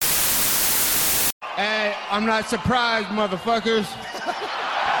Hey, I'm not surprised, motherfuckers.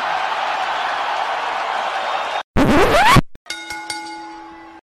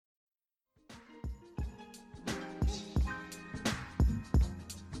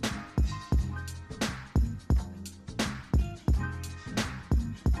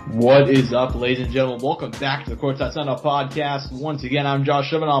 What is up, ladies and gentlemen? Welcome back to the Courtside Sound-Off Podcast. Once again, I'm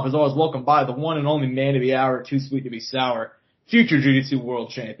Josh Shivanoff. As always, welcome by the one and only man of the hour, too sweet to be sour, future Jiu-Jitsu world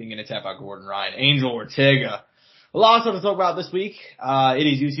champion, and Atepa Gordon Ryan, Angel Ortega. A lot of stuff to talk about this week. It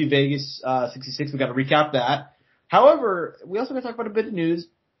is UFC Vegas 66. We got to recap that. However, we also got to talk about a bit of news.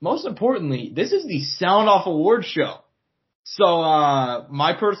 Most importantly, this is the Sound Off Awards show. So,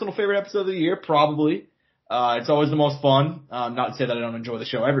 my personal favorite episode of the year, probably. It's always the most fun. Not to say that I don't enjoy the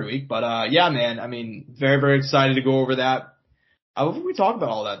show every week, but yeah, man. I mean, very, very excited to go over that. Before we talk about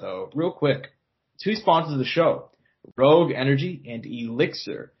all that, though, real quick, two sponsors of the show, Rogue Energy and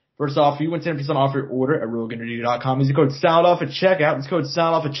Elixir. First off, if you want 10% off your order at RogueEnergy.com, use the code SOUNDOFF at checkout. Use code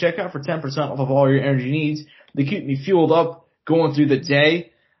SOUNDOFF at checkout for 10% off of all your energy needs. They keep me fueled up going through the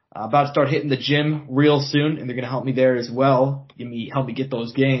day. About to start hitting the gym real soon, and they're going to help me there as well. Help me get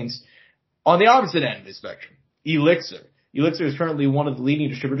those gains. On the opposite end of the spectrum, Elixir. Elixir is currently one of the leading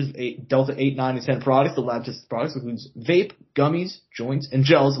distributors of Delta 8, 9, and 10 products. The lab-tested products includes vape, gummies, joints, and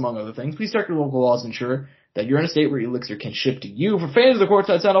gels, among other things. Please check your local laws and ensure that you're in a state where Elixir can ship to you. For fans of the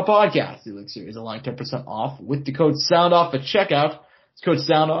Courtside Sound Off Podcast, Elixir is allowing 10% off with the code SOUNDOFF at checkout. It's code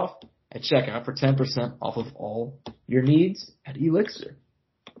SOUNDOFF at checkout for 10% off of all your needs at Elixir.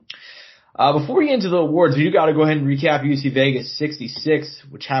 Before we get into the awards, we do got to go ahead and recap UFC Vegas 66,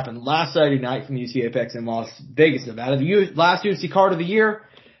 which happened last Saturday night from the UFC Apex in Las Vegas, Nevada. The last UFC card of the year.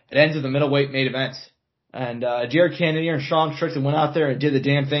 It ends with the middleweight main event. And Jared Cannonier and Sean Strickland went out there and did the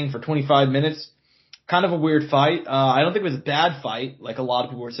damn thing for 25 minutes. Kind of a weird fight. I don't think it was a bad fight, like a lot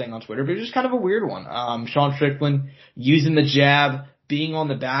of people were saying on Twitter, but it was just kind of a weird one. Sean Strickland using the jab, being on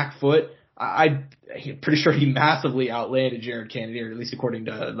the back foot. I'm pretty sure he massively outlanded Jared Cannonier, at least according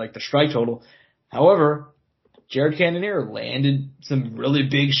to like the strike total. However, Jared Cannonier landed some really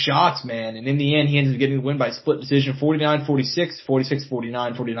big shots, man, and in the end, he ended up getting the win by split decision, 49-46,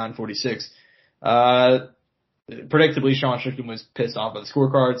 46-49, 49-46. Predictably, Sean Strickland was pissed off by the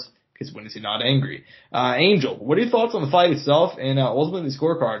scorecards because when is he not angry? Angel, what are your thoughts on the fight itself and ultimately the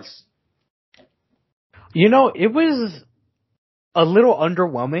scorecards? You know, it was a little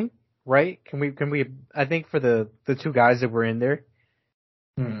underwhelming. Right? Can we, I think for the two guys that were in there,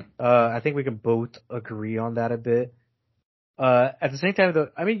 I think we can both agree on that a bit. At the same time though,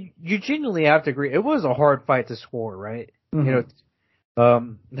 I mean, you genuinely have to agree, it was a hard fight to score, right? Mm-hmm. You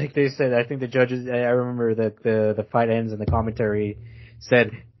know, like they said, I think the judges, I remember that the fight ends and the commentary said,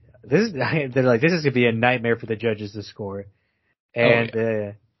 they're like, this is gonna be a nightmare for the judges to score. And,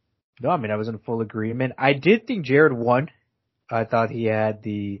 no, I mean, I was in full agreement. I did think Jared won. I thought he had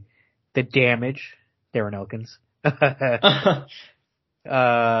the damage, Darren Elkins. But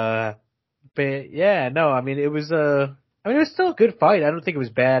yeah, no, I mean, it was still a good fight. I don't think it was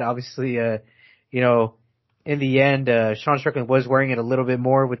bad. Obviously, you know, in the end, Sean Strickland was wearing it a little bit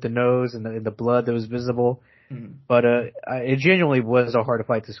more with the nose and the blood that was visible. Mm-hmm. But, it genuinely was a harder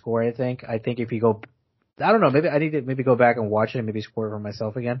fight to score, I think. I think if you go, I don't know, maybe I need to go back and watch it and maybe score it for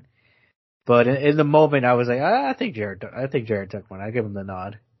myself again. But in the moment, I was like, I think Jared took one. I give him the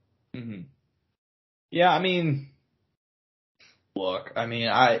nod. Mm-hmm. Yeah, I mean, look, I mean,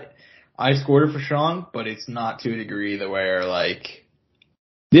 I scored it for Sean, but it's not to a degree that where, like,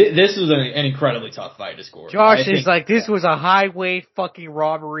 this was an incredibly tough fight to score. Josh is like, this was a highway fucking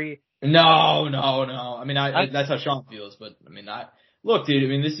robbery. No. I mean, that's how Sean feels, but I mean, look, dude, I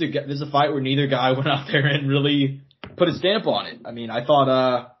mean, this is a fight where neither guy went out there and really put a stamp on it. I mean, I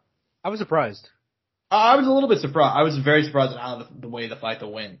thought, I was surprised. I was a little bit surprised. I was very surprised at how the way the fight to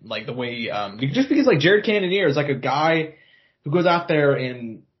win. Like the way, just because like Jared Cannonier is like a guy who goes out there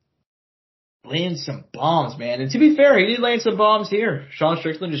and lands some bombs, man. And to be fair, he did land some bombs here. Sean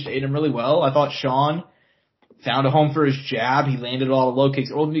Strickland just ate him really well. I thought Sean found a home for his jab. He landed all the low kicks.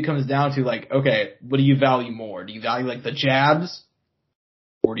 It ultimately comes down to like, okay, what do you value more? Do you value like the jabs?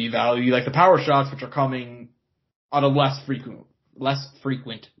 Or do you value like the power shots, which are coming on a less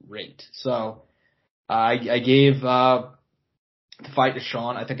frequent rate? So, I gave the fight to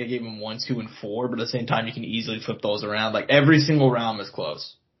Sean. I think I gave him 1, 2, and 4, but at the same time, you can easily flip those around. Like, every single round was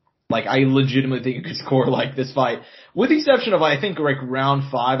close. Like, I legitimately think you could score like this fight. With the exception of, I think, like, round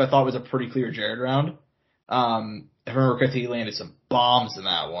 5, I thought was a pretty clear Jared round. If I remember correctly, he landed some bombs in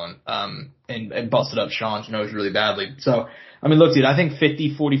that one, and busted up Sean's nose really badly. So, I mean, look, dude, I think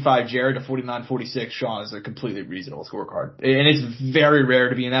 50-45 Jared to 49-46 Sean is a completely reasonable scorecard. And it's very rare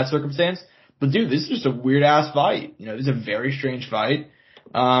to be in that circumstance. But dude, this is just a weird ass fight. You know, this is a very strange fight.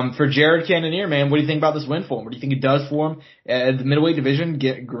 For Jared Cannonier, man, what do you think about this win for him? What do you think it does for him? The middleweight division,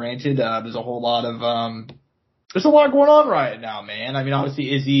 granted, there's a whole lot of, there's a lot going on right now, man. I mean,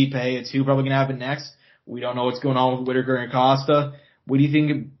 obviously Izzy, Pereira 2 probably gonna happen next. We don't know what's going on with Whittaker and Costa. What do you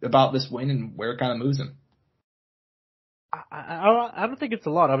think about this win and where it kind of moves him? I don't think it's a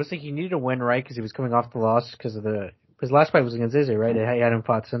lot. I was thinking he needed a win, right? Because he was coming off the loss because his last fight was against Izzy, right? He hadn't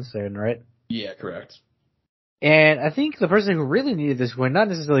fought since then, right? Yeah, correct. And I think the person who really needed this win, not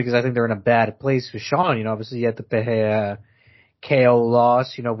necessarily because I think they're in a bad place, was Sean. You know, obviously he had the Pereira KO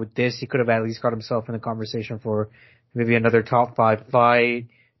loss. You know, with this, he could have at least got himself in the conversation for maybe another top 5 fight,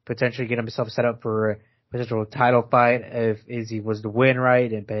 potentially get himself set up for a potential title fight if Izzy was to win,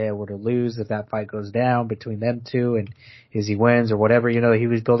 right, and Pereira were to lose, if that fight goes down between them two and Izzy wins or whatever. You know, he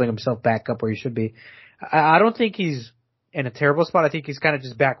was building himself back up where he should be. I don't think he's in a terrible spot. I think he's kind of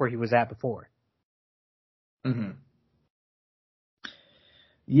just back where he was at before. Mm-hmm.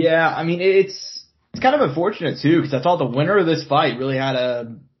 Yeah, I mean, it's kind of unfortunate too, because I thought the winner of this fight really had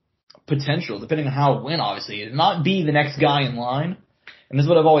a potential, depending on how it went, obviously, to not be the next guy in line. And this is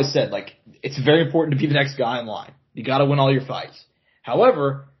what I've always said, like, it's very important to be the next guy in line. You gotta win all your fights.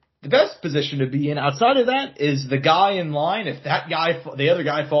 However, the best position to be in outside of that is the guy in line if the other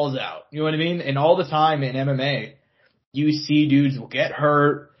guy falls out. You know what I mean? And all the time in MMA, you see dudes will get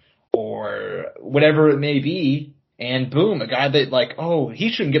hurt or whatever it may be, and boom, a guy that like, oh, he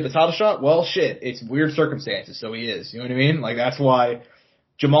shouldn't get the title shot. Well, shit, it's weird circumstances, so he is. You know what I mean? Like, that's why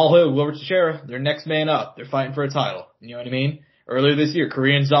Jamal Hill, Wilbur Teixeira, they're next man up. They're fighting for a title. You know what I mean? Earlier this year,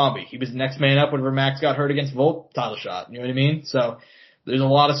 Korean Zombie, he was the next man up whenever Max got hurt against Volk, title shot. You know what I mean? So there's a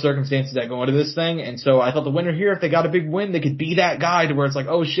lot of circumstances that go into this thing, and so I thought the winner here, if they got a big win, they could be that guy to where it's like,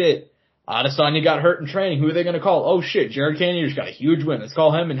 oh shit, Adesanya got hurt in training. Who are they going to call? Oh shit, Jared Cannonier's got a huge win. Let's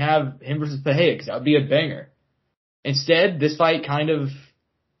call him and have him versus Pereira, because that would be a banger. Instead, this fight kind of,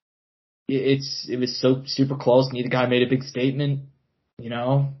 it was so super close. Neither guy made a big statement. You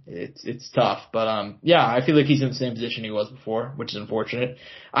know, it's tough, but yeah, I feel like he's in the same position he was before, which is unfortunate.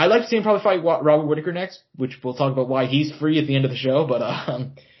 I'd like to see him probably fight Robert Whittaker next, which we'll talk about why he's free at the end of the show. But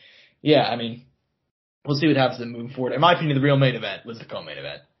yeah, I mean, we'll see what happens then moving forward. In my opinion, the real main event was the co-main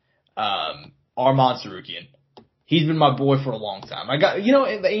event. Arman Tsarukyan. He's been my boy for a long time. You know,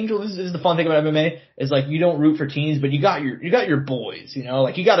 the Angel, this is the fun thing about MMA, is like, you don't root for teams, but you got your boys, you know,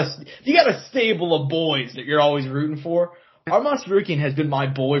 like you got a stable of boys that you're always rooting for. Arman Tsarukyan has been my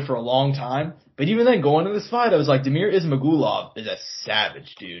boy for a long time, but even then going into this fight, I was like, Damir Ismagulov is a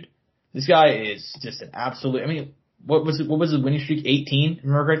savage, dude. This guy is just an absolute, I mean, what was his winning streak? 18? If I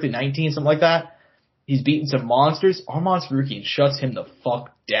remember correctly, 19, something like that. He's beaten some monsters. Arman Tsarukyan shuts him the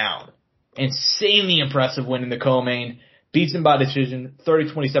fuck down. Insanely impressive win in the co-main. Beats him by decision,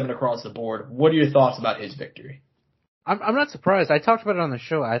 30-27 across the board. What are your thoughts about his victory? I'm not surprised. I talked about it on the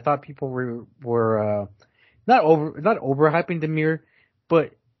show. I thought people were not overhyping Damir,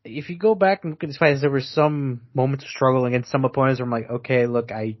 but if you go back and look at his fights, there were some moments of struggle against some opponents where I'm like, okay,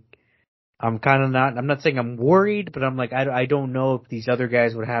 look, I'm kind of not, I'm not saying I'm worried, but I'm like, I don't know if these other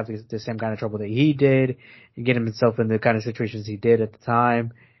guys would have the same kind of trouble that he did and get himself in the kind of situations he did at the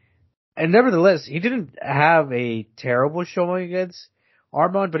time. And nevertheless, he didn't have a terrible showing against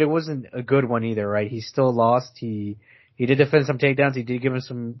Arman, but it wasn't a good one either, right? He still lost. He did defend some takedowns. He did give him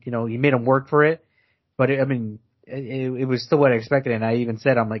some, you know, he made him work for it. But it was still what I expected. And I even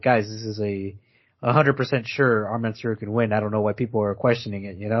said, I'm like, guys, this is a 100% sure Arman Tsarukyan can win. I don't know why people are questioning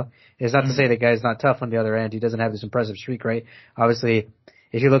it, you know? It's not to say the guy's not tough on the other end. He doesn't have this impressive streak, right? Obviously,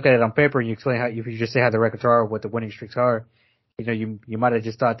 if you look at it on paper and you explain how, if you just say how the records are, what the winning streaks are, you know, you might have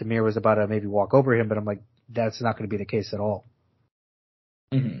just thought Damir was about to maybe walk over him, but I'm like, that's not going to be the case at all.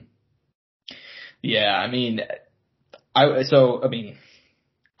 Mm-hmm. Yeah, I mean, I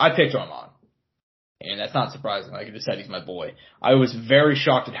picked Arman. And that's not surprising. Like I just said, he's my boy. I was very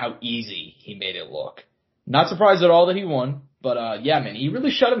shocked at how easy he made it look. Not surprised at all that he won. But, yeah, man, he really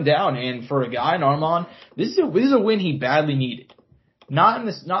shut him down. And for a guy in Arman, this is a win he badly needed. Not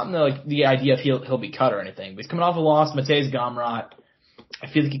in the idea of he'll be cut or anything. But he's coming off a loss, Mateusz Gamrot. I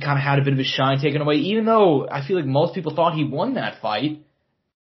feel like he kind of had a bit of his shine taken away, even though I feel like most people thought he won that fight.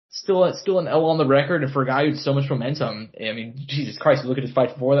 Still an L on the record, and for a guy who had so much momentum, I mean, Jesus Christ, you look at his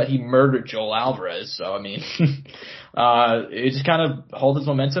fight before that, he murdered Joel Alvarez, so I mean, it just kind of holds his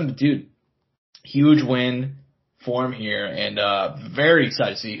momentum, but dude, huge win for him here, and, very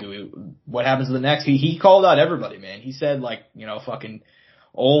excited to see what happens to the next. He called out everybody, man. He said, like, you know, fucking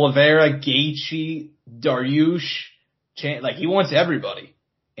Oliveira, Gaethje, Dariush, like, he wants everybody,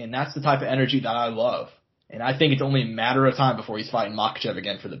 and that's the type of energy that I love. And I think it's only a matter of time before he's fighting Makhachev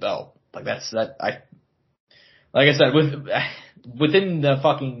again for the belt. Like like I said, within the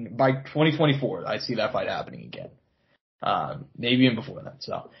fucking, by 2024, I see that fight happening again. Maybe even before that.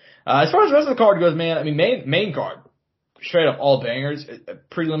 So, as far as the rest of the card goes, man, I mean, main card, straight up all bangers.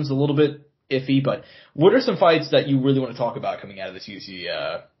 Prelims a little bit iffy, but what are some fights that you really want to talk about coming out of this UFC,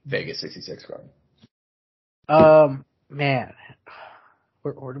 Vegas 66 card? Man.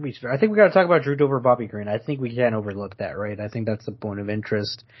 Where do we start? I think we got to talk about Drew Dober, Bobby Green. I think we can't overlook that, right? I think that's the point of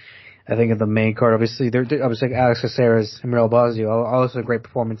interest. I think of the main card, obviously, I was like Alex Caceres, Emir Albazi, also great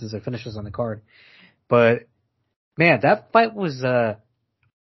performances and finishes on the card. But man, that fight was a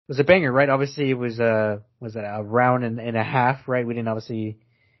banger, right? Obviously, it was a round and a half, right? We didn't obviously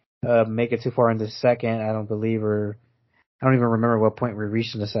make it too far into the second, I don't believe, or I don't even remember what point we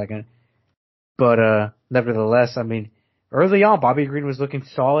reached in the second. But nevertheless, I mean, early on, Bobby Green was looking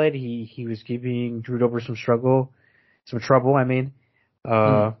solid. He was giving Drew Dober some trouble. I mean,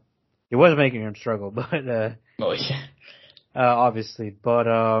 it was making him struggle, but obviously, but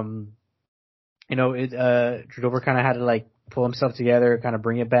Drew Dober kind of had to like pull himself together, kind of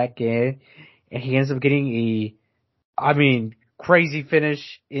bring it back in, and he ends up getting crazy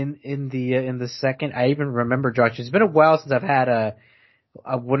finish in the second. I even remember, Josh, it's been a while since I've had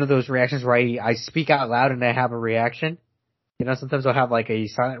one of those reactions where I speak out loud and I have a reaction. You know, sometimes I'll have like a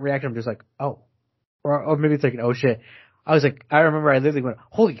silent reaction. I'm just like, oh, or maybe it's like an oh shit. I remember I literally went,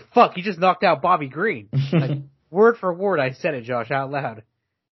 holy fuck, he just knocked out Bobby Green. Like, word for word, I said it, Josh, out loud.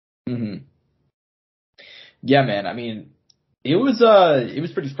 Mm-hmm. Yeah, man. I mean, it was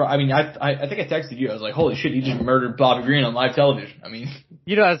pretty surprising. I mean, I think I texted you. I was like, holy shit, he just murdered Bobby Green on live television. I mean,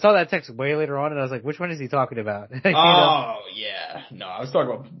 I saw that text way later on, and I was like, which one is he talking about? Yeah. No, I was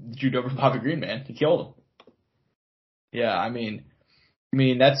talking about Drew Dober, Bobby Green, man. He killed him. Yeah, I mean,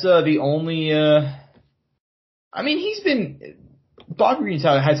 that's the only. Bobby Green's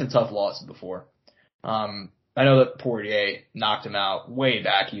had some tough losses before. I know that Poirier knocked him out way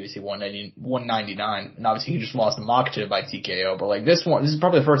back, UFC 199, and obviously he just lost to Makhachev by TKO, but like this is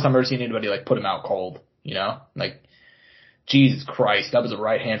probably the first time I've ever seen anybody like put him out cold, you know? Like, Jesus Christ, that was a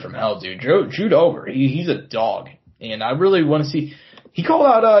right hand from hell, dude. Drew Dober, he's a dog, and I really want to see, he called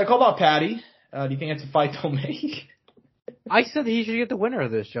out Patty. Do you think that's a fight they'll make? I said that he should get the winner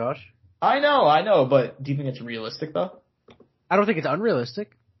of this, Josh. I know, but do you think it's realistic though? I don't think it's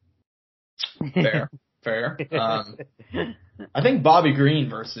unrealistic. Fair. I think Bobby Green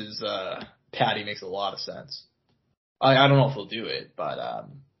versus Patty makes a lot of sense. I don't know if they'll do it, but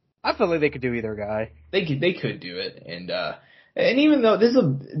I feel like they could do either guy. They could do it, and even though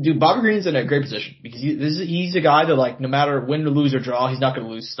Bobby Green's in a great position because he's a guy that like no matter win or lose or draw, he's not going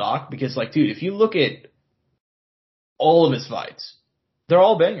to lose stock because like dude, if you look at all of his fights, they're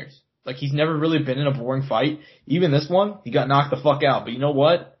all bangers. Like he's never really been in a boring fight. Even this one, he got knocked the fuck out. But you know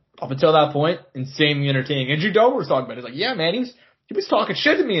what? Up until that point, insanely entertaining. And Drew Dober was talking about it. He's like, yeah, man, he was talking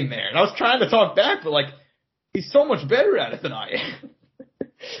shit to me in there. And I was trying to talk back, but like, he's so much better at it than I am.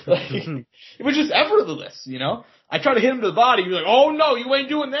 Like, it was just effortless, you know? I tried to hit him to the body. He was like, oh no, you ain't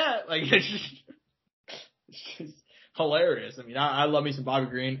doing that. Like, it's just hilarious. I mean, I love me some Bobby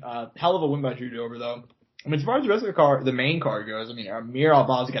Green. Hell of a win by Drew Dober, though. I mean, as far as the rest of the main card goes, I mean, Amir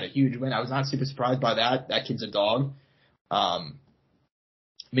Albazi got a huge win. I was not super surprised by that. That kid's a dog. I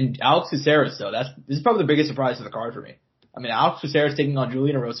mean, Alex Caceres, though, this is probably the biggest surprise of the card for me. I mean, Alex Caceres taking on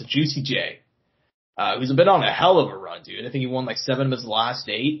Julian Erosa, Juicy J, who's been on a hell of a run, dude. I think he won like 7 of his last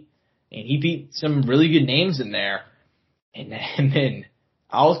 8, and he beat some really good names in there. And then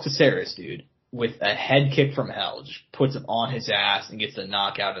Alex Caceres, dude, with a head kick from hell, just puts him on his ass and gets the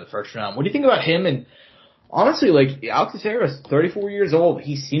knockout in the first round. What do you think about him? And honestly, like, Alex Caceres, 34 years old,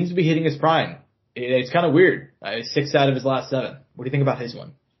 he seems to be hitting his prime. It's kind of weird. 6 out of his last 7. What do you think about his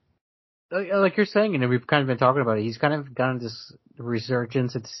one? Like you're saying, and we've kind of been talking about it, he's kind of gotten this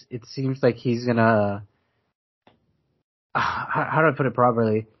resurgence. It seems like he's gonna, how do I put it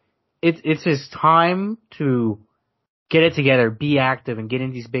properly? It's his time to get it together, be active, and get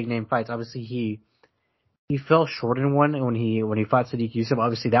in these big name fights. Obviously, he fell short in one when he fought Sadiq Yusuf.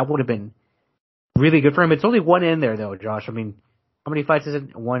 Obviously, that would have been really good for him. It's only one in there though, Josh. I mean, how many fights is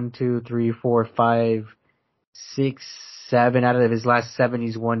it? 1, 2, 3, 4, 5, 6, 7 out of his last 7,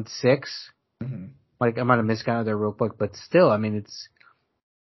 he's won 6. Mm-hmm. Like, I might have miscounted there real quick, but still, I mean, it's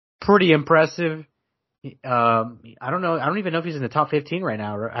pretty impressive. I don't know. I don't even know if he's in the top 15 right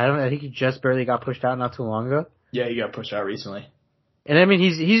now. I think he just barely got pushed out not too long ago. Yeah, he got pushed out recently. And I mean,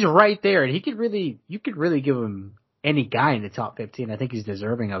 he's right there, and you could really give him any guy in the top 15. I think he's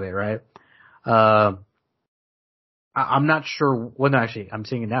deserving of it, right? I'm not sure. Well, no, actually, I'm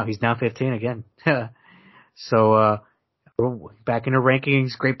seeing it now. He's now 15 again. So, back in the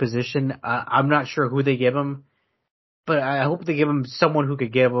rankings, great position. I'm not sure who they give him, but I hope they give him someone who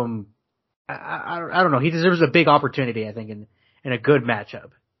could give him. I don't know. He deserves a big opportunity, I think, in a good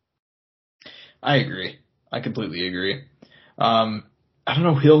matchup. I agree. I completely agree. I don't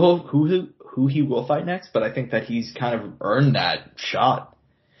know who he will fight next, but I think that he's kind of earned that shot.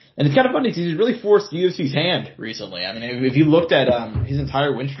 And it's kind of funny because he's really forced the UFC's hand recently. I mean, if you looked at his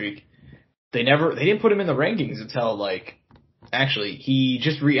entire win streak, they didn't put him in the rankings until actually he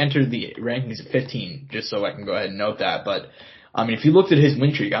just re-entered the rankings at 15, just so I can go ahead and note that. But I mean, if you looked at his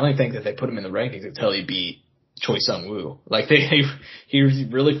win streak, I don't think that they put him in the rankings until he beat Choi Sung-woo. He was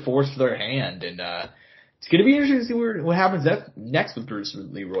really forced their hand, and it's gonna be interesting to see what happens next with Bruce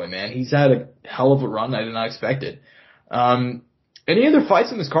Leroy, man. He's had a hell of a run I did not expect it. Any other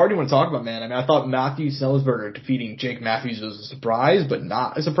fights in this card you want to talk about, man? I mean, I thought Matthew Snellsberger defeating Jake Matthews was a surprise, but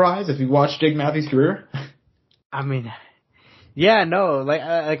not a surprise if you watched Jake Matthews' career. I mean, yeah, no, like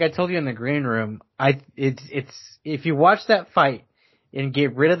I told you in the green room, it's if you watch that fight and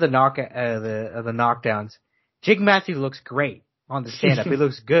get rid of the knockdowns, Jake Matthews looks great on the stand-up. He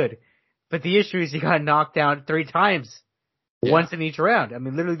looks good. But the issue is he got knocked down 3 times. Yeah. Once in each round. I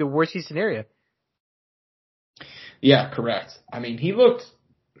mean, literally the worst case scenario. Yeah, correct. I mean, I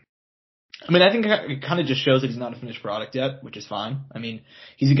think it kind of just shows that he's not a finished product yet, which is fine. I mean,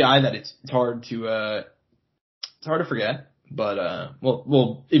 he's a guy that it's hard to forget. But,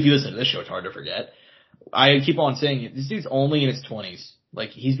 well, if you listen to this show, it's hard to forget. I keep on saying it. This dude's only in his 20s. Like,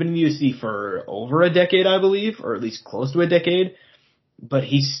 he's been in the UFC for over a decade, I believe, or at least close to a decade. But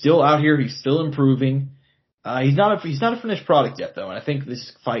he's still out here. He's still improving. He's not a finished product yet, though, and I think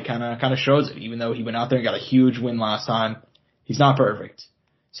this fight kind of shows it. Even though he went out there and got a huge win last time, he's not perfect.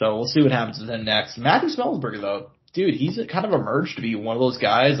 So we'll see what happens with him next. Matthew Snellsberger, though, dude, he's kind of emerged to be one of those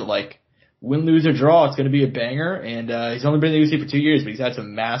guys that, win, lose, or draw, it's going to be a banger. And he's only been in the UFC for 2 years, but he's had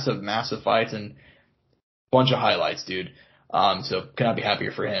some massive, massive fights and a bunch of highlights, dude. So cannot be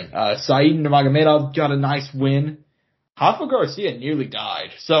happier for him. Said Nurmagomedov got a nice win. Rafa Garcia nearly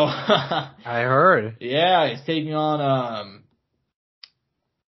died. So I heard. Yeah, he's taking on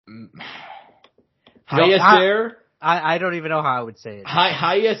Hayaser. I don't even know how I would say it.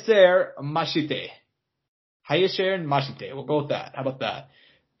 Hayaser Mashite. Hayaser Mashite. We'll go with that. How about that?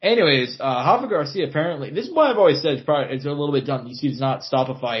 Anyways, Rafa Garcia apparently, this is what I've always said, it's a little bit dumb. You see, does not stop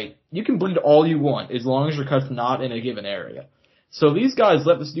a fight. You can bleed all you want as long as your cut's not in a given area. So these guys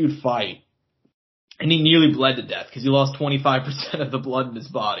let this dude fight. And he nearly bled to death because he lost 25% of the blood in his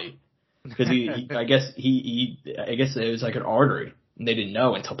body. Because I guess it was like an artery, and they didn't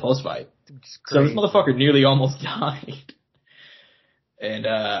know until post-fight. So this motherfucker nearly almost died. And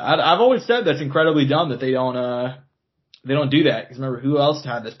I've always said that's incredibly dumb that they don't do that. Because remember, who else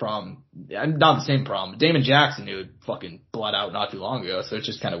had this problem? Not the same problem. Damon Jackson, who fucking bled out not too long ago. So it's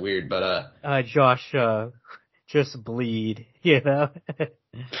just kind of weird. But Josh, just bleed, you know?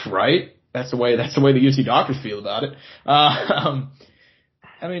 Right? That's the way the UFC doctors feel about it.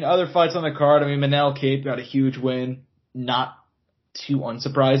 I mean, other fights on the card. I mean, Manel Kape got a huge win. Not too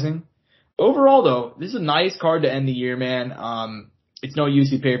unsurprising. Overall, though, this is a nice card to end the year, man. It's no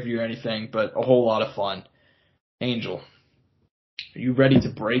UFC pay-per-view or anything, but a whole lot of fun. Angel, are you ready to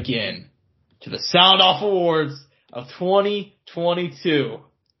break in to the Sound Off Awards of 2022?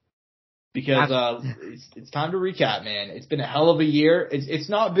 Because it's time to recap, man. It's been a hell of a year. It's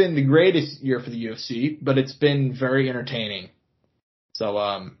not been the greatest year for the UFC, but it's been very entertaining. So,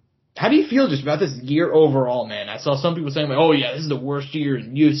 how do you feel just about this year overall, man? I saw some people saying, oh yeah, this is the worst year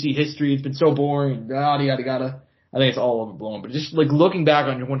in UFC history. It's been so boring. Yada yada yada. I think it's all overblown. But just looking back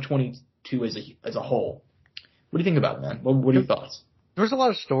on your 122 as a whole, what do you think about it, man? What are your thoughts? There was a lot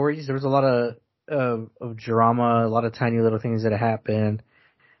of stories. There was a lot of drama. A lot of tiny little things that happened.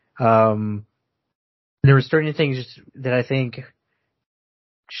 There were certain things that I think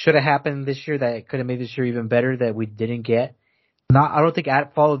should have happened this year that could have made this year even better that we didn't get. I don't think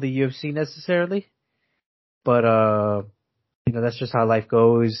at fault of the UFC necessarily, but that's just how life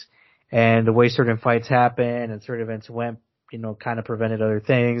goes, and the way certain fights happen and certain events went, kind of prevented other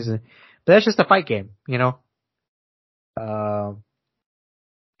things. But that's just a fight game, And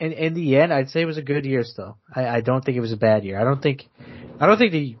in the end, I'd say it was a good year still. I don't think it was a bad year. I don't think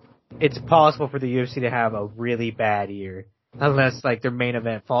it's possible for the UFC to have a really bad year unless their main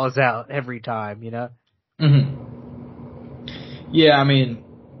event falls out every time, Mm-hmm. Yeah, I mean,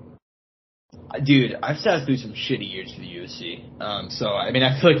 dude, I've sat through some shitty years for the UFC. So I mean,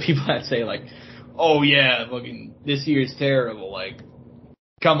 I feel like people that say oh yeah, fucking this year's terrible.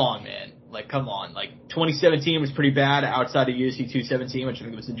 Come on, man. Come on. 2017 was pretty bad outside of UFC 217, which I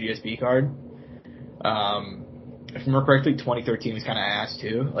think was the GSP card. if I remember correctly, 2013 was kind of ass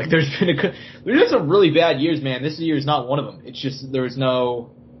too. Like there's been some really bad years, man. This year is not one of them. It's just there was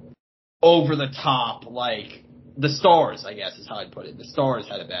no over the top, like the Stars, I guess is how I'd put it. The Stars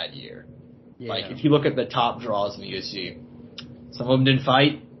had a bad year. Yeah. Like if you look at the top draws in the UFC, some of them didn't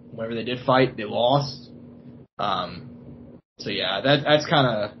fight. Whenever they did fight, they lost. So yeah, that's kind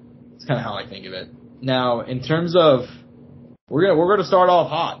of how I think of it. Now, in terms of we're gonna start off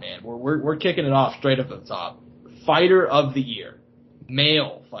hot, man. We're kicking it off straight up at the top. Fighter of the year,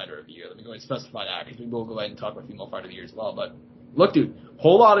 male fighter of the year. Let me go ahead and specify that because we will go ahead and talk about female fighter of the year as well. But look, dude,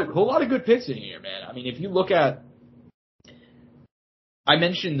 whole lot of good picks in here, man. I mean, if you look at, I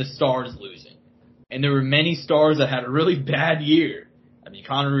mentioned the Stars losing, and there were many Stars that had a really bad year. I mean,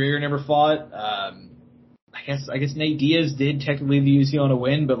 Conor McGregor never fought. I guess Nate Diaz did technically the UFC on a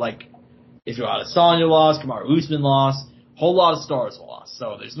win, but like Israel Adesanya lost, Kamaru Usman lost, whole lot of Stars lost.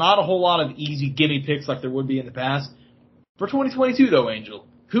 So there's not a whole lot of easy gimme picks like there would be in the past. For 2022 though, Angel,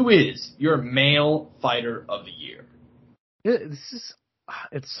 who is your male fighter of the year? It's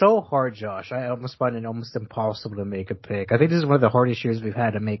so hard, Josh. I almost find it almost impossible to make a pick. I think this is one of the hardest years we've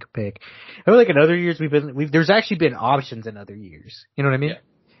had to make a pick. I feel like in other years there's actually been options in other years. You know what I mean? Yeah.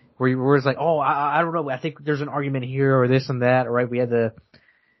 Where it's like, oh, I don't know. I think there's an argument here or this and that, right? We had the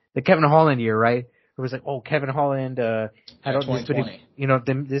Kevin Holland year, right? It was like, oh, Kevin Holland had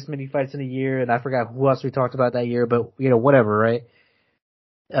this many fights in a year, and I forgot who else we talked about that year, but whatever, right?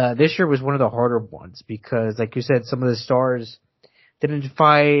 This year was one of the harder ones because, like you said, some of the Stars didn't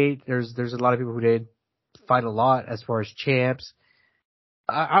fight. There's a lot of people who did fight a lot as far as champs.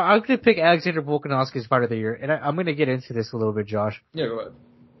 I'm going to pick Alexander Volkanovski as fighter of the year, and I'm going to get into this a little bit, Josh. Yeah, go ahead.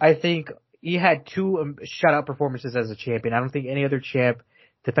 I think he had two shutout performances as a champion. I don't think any other champ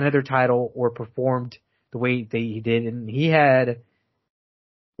defended their title or performed the way he did. And he had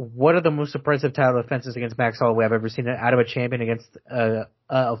one of the most impressive title defenses against Max Holloway I've ever seen out of a champion against a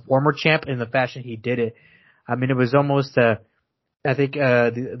former champ in the fashion he did it. I mean, it was almost I think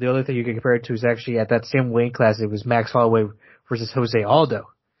the other thing you can compare it to is actually at that same weight class, it was Max Holloway versus Jose Aldo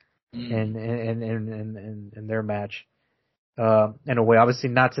in their match. In a way, obviously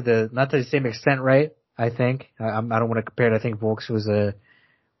not to the same extent, right? I think I don't want to compare it. I think Volks was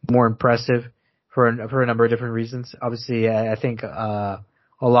more impressive for a number of different reasons. Obviously, I think a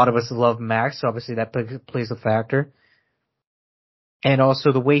lot of us love Max, so obviously that plays a factor. And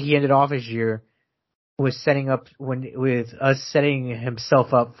also the way he ended off his year was setting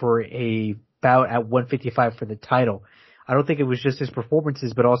himself up for a bout at 155 for the title. I don't think it was just his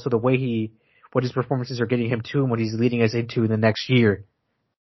performances, but also the way what his performances are getting him to and what he's leading us into in the next year.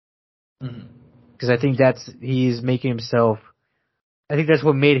 Because I think he's making himself, I think that's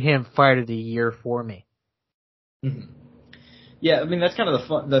what made him fighter of the year for me. Mm-hmm. Yeah, I mean, that's kind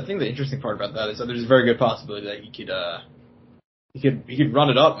of the interesting part about that is that there's a very good possibility that he could run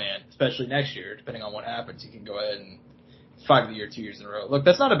it up, man, especially next year, depending on what happens. He can go ahead and fight of the year 2 years in a row. Look,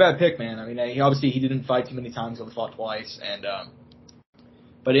 that's not a bad pick, man. I mean, he didn't fight too many times, only fought twice, and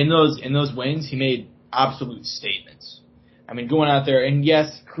but in those wins, he made absolute statements. I mean, going out there, and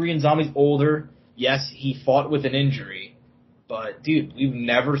yes, Korean Zombie's older. Yes, he fought with an injury, but dude, we've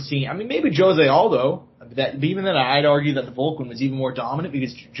never seen. I mean, maybe Jose Aldo. But even then, I'd argue that the Volkan was even more dominant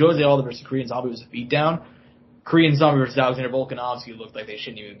because Jose Aldo versus Korean Zombie was a beatdown. Korean Zombie versus Alexander Volkanovski looked like they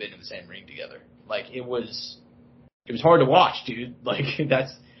shouldn't even been in the same ring together. Like it was hard to watch, dude. Like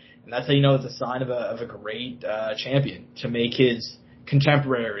that's how you know it's a sign of a great champion to make his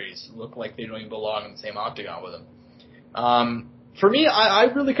contemporaries look like they don't even belong in the same octagon with him. For me, I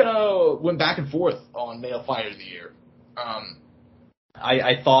really kind of went back and forth on male fighter of the year.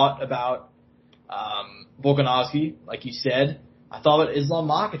 I thought about Volkanovski, like you said. I thought about Islam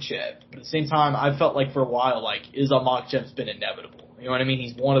Makhachev, but at the same time, I felt like for a while, like Islam Makhachev's been inevitable. You know what I mean?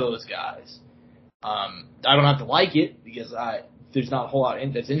 He's one of those guys. I don't have to like it because there's not a whole lot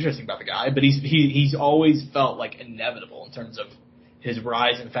that's interesting about the guy, but he's always felt like inevitable in terms of his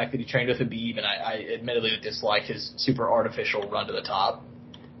rise and the fact that he trained with Khabib, and I admittedly dislike his super artificial run to the top,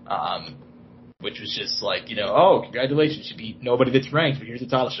 which was just like, oh, congratulations, you beat nobody that's ranked, but here's a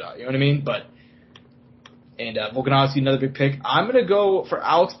title shot. You know what I mean? And Volkanovski, another big pick. I'm going to go for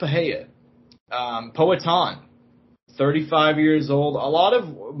Alex Pereira. Poatan, 35 years old. A lot of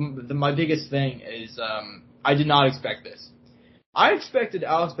my biggest thing is I did not expect this. I expected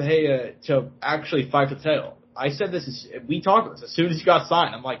Alex Pereira to actually fight for the title. I said this, we talked about this as soon as he got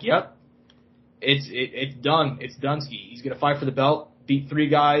signed. I'm like, yep, it's done. It's Dunsky. He's going to fight for the belt, beat 3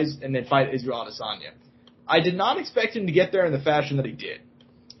 guys, and then fight Israel Adesanya. I did not expect him to get there in the fashion that he did.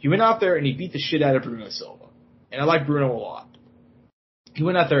 He went out there and he beat the shit out of Bruno Silva. And I like Bruno a lot. He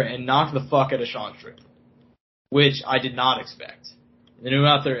went out there and knocked the fuck out of Sean Strickland. which I did not expect. And then he went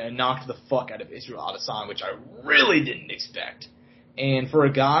out there and knocked the fuck out of Israel Adesanya, which I really didn't expect. And for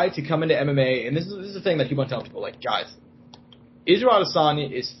a guy to come into MMA, and this is the thing that people tell people, like, guys, Israel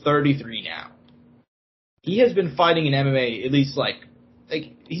Adesanya is 33 now. He has been fighting in MMA at least like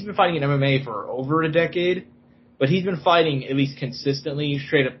he's been fighting in MMA for over a decade, but he's been fighting at least consistently,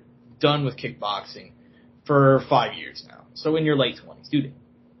 straight up done with kickboxing for 5 years now. So in your late 20s, dude,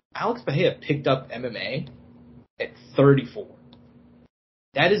 Alex Bahia picked up MMA at 34.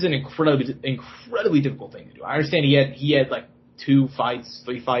 That is an incredibly difficult thing to do. I understand he had like 3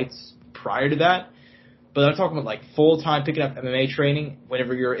 fights prior to that, but I'm talking about like full-time picking up MMA training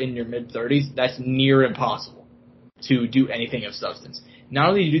whenever you're in your mid-30s. That's near impossible to do anything of substance. Not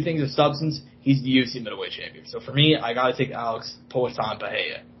only do you do things of substance, he's the UFC middleweight champion. So for me, I gotta take Alex Poatan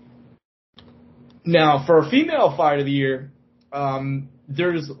Bahia. Now, for a female fight of the year,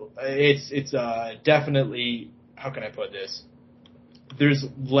 it's definitely, how can I put this? There's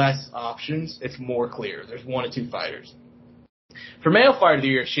less options. It's more clear. There's 1 or 2 fighters. For male fight of the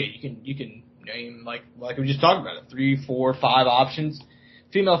year, shit, you can name like we just talked about it, 3, 4, 5 options.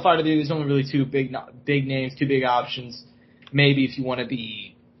 Female fight of the year, there's only really 2 big names, 2 big options. Maybe if you want to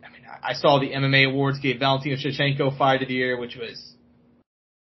be, I mean, I saw the MMA awards gave Valentina Shevchenko fight of the year, which was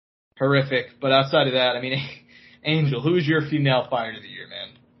horrific. But outside of that, I mean, Angel, who's your female fighter of the year,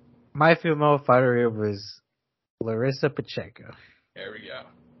 man? My female fighter here was Larissa Pacheco. There we go.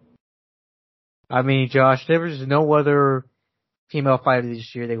 I mean, Josh, there was no other female fighter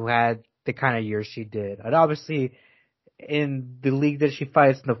this year that had the kind of year she did. And obviously, in the league that she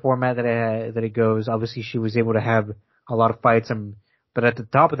fights, in the format that it goes, obviously she was able to have a lot of fights. But at the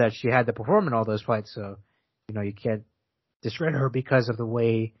top of that, she had to perform in all those fights. So, you can't discredit her because of the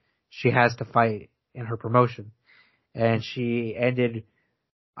way she has to fight in her promotion. And she ended,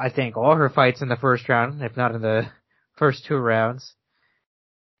 I think, all her fights in the first round, if not in the first 2 rounds,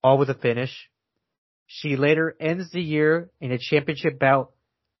 all with a finish. She later ends the year in a championship bout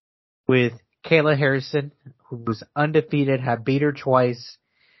with Kayla Harrison, who was undefeated, had beat her twice.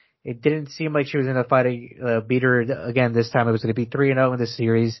 It didn't seem like she was going to fight beat her again this time. It was going to be 3-0 in the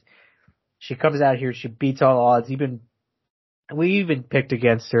series. She comes out here, she beats all odds. We even picked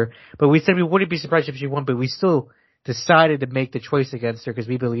against her, but we said we wouldn't be surprised if she won, but we still decided to make the choice against her because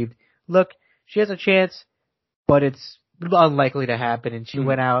we believed, look, she has a chance, but it's unlikely to happen. And she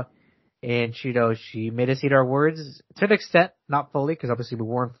went out and she made us eat our words to an extent, not fully, because obviously we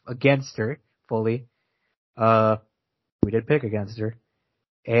weren't against her fully. We did pick against her.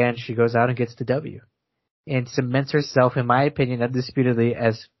 And she goes out and gets the W. And cements herself, in my opinion, undisputedly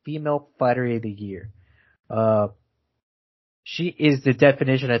as female fighter of the year. She is the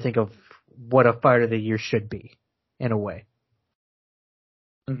definition, I think, of what a fighter of the year should be, in a way.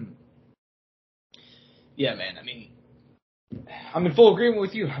 Mm-hmm. Yeah, man. I mean, I'm in full agreement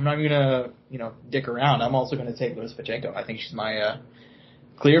with you. I'm not even gonna, dick around. I'm also gonna take Larissa Pacheco. I think she's my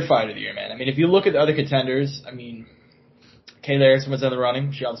clear fighter of the year, man. I mean, if you look at the other contenders, I mean, Kayla Harrison was in the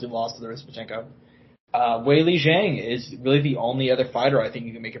running. She obviously lost to Larissa Pacheco. Weili Zhang is really the only other fighter I think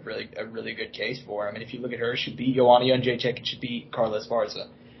you can make a really good case for. I mean, if you look at her, she beat Joanna Jędrzejczyk and she beat Carla Esparza.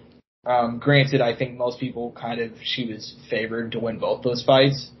 Granted, I think most people she was favored to win both those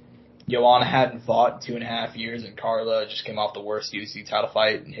fights. Joanna hadn't fought 2.5 years, and Carla just came off the worst UFC title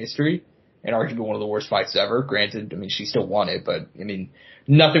fight in history, and arguably one of the worst fights ever. Granted, I mean, she still won it, but, I mean,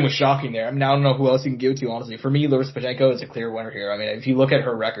 nothing was shocking there. I mean, I don't know who else you can give it to, honestly. For me, Larissa Pacheco is a clear winner here. I mean, if you look at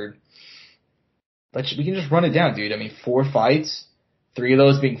her record, we can just run it down, dude. I mean, 4 fights, 3 of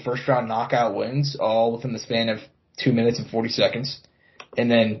those being first-round knockout wins, all within the span of 2 minutes and 40 seconds. And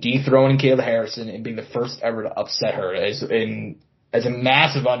then dethroning Kayla Harrison and being the first ever to upset her as a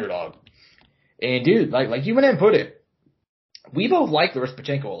massive underdog. And dude, like you went ahead and put it, we both like Larissa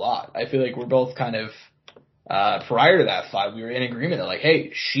Pacheco a lot. I feel like we're both kind of, prior to that fight, we were in agreement that like,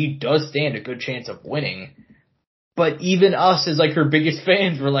 hey, she does stand a good chance of winning. But even us as like her biggest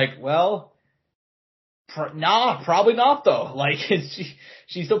fans were like, well, probably not though. Like,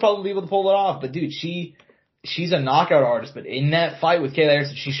 she's still probably able to pull it off. But dude, she's a knockout artist. But in that fight with Kayla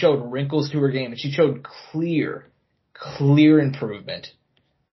Harrison, she showed wrinkles to her game and she showed clear improvement.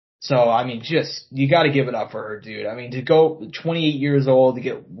 So, I mean, you gotta give it up for her, dude. I mean, to go 28 years old, to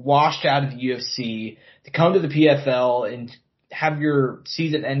get washed out of the UFC, to come to the PFL and have your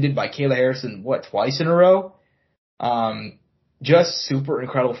season ended by Kayla Harrison, twice in a row? Just super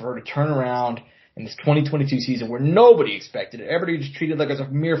incredible for her to turn around in this 2022 season where nobody expected it. Everybody just treated it like as a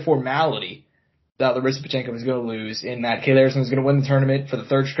mere formality that Larissa Pacheco was going to lose and that Kayla Harrison was going to win the tournament for the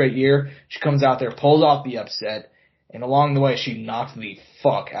 3rd straight year. She comes out there, pulls off the upset, And along the way, she knocked the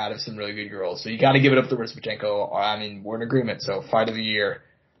fuck out of some really good girls. So you got to give it up to Rizpachenko. I mean, we're in agreement. So fight of the year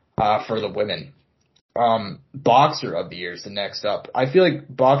for the women. Boxer of the year is the next up. I feel like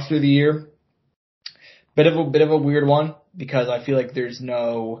boxer of the year, bit of a weird one because I feel like there's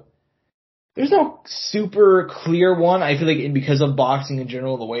no super clear one. I feel like because of boxing in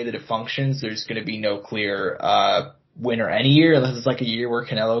general, the way that it functions, there's going to be no clear winner any year unless it's like a year where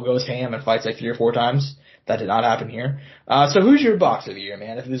Canelo goes ham and fights like 3 or 4 times. That did not happen here. So who's your boxer of the year,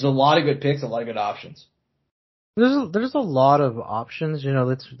 man? If there's a lot of good picks, a lot of good options. There's a lot of options.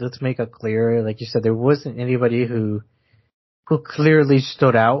 Let's make it clear. Like you said, there wasn't anybody who clearly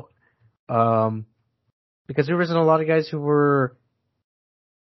stood out. Because there wasn't a lot of guys who were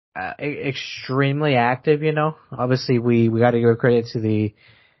extremely active. Obviously we got to give credit to the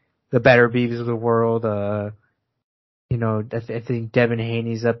better Beeves of the world. I think Devin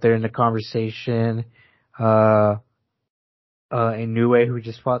Haney's up there in the conversation. Inoue, who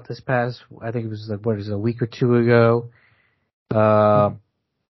just fought this past, I think it was a week or 2 ago. I'd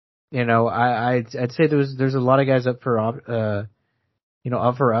say there's a lot of guys up for up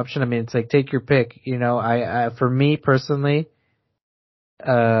for option. I mean, it's like, take your pick. For me personally,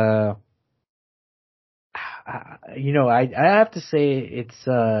 I have to say it's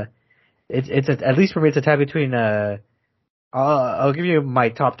at least for me, it's a tie between, I'll give you my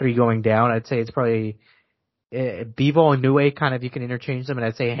top 3 going down. I'd say it's probably, Bivol and Inoue, kind of, you can interchange them, and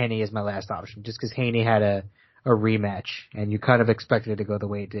I'd say Haney is my last option, just because Haney had a rematch, and you kind of expected it to go the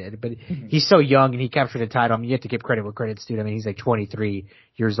way it did. But he's so young, and he captured a title. I mean, you have to give credit where credit's due. I mean, he's like 23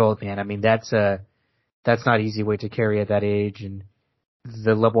 years old, man. I mean, that's not easy weight to carry at that age, and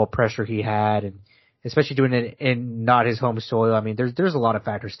the level of pressure he had, and especially doing it in not his home soil. I mean, there's a lot of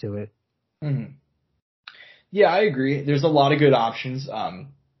factors to it. Mm-hmm. Yeah, I agree. There's a lot of good options.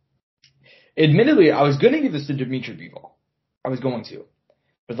 Admittedly, I was going to give this to Dimitri Bivol. I was going to.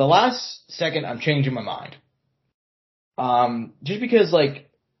 But the last second, I'm changing my mind. Just because,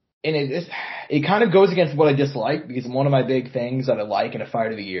 and it kind of goes against what I dislike, because one of my big things that I like in a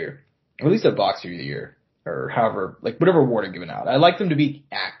fight of the year, or at least a boxer of the year, or however, whatever award I'm giving out, I like them to be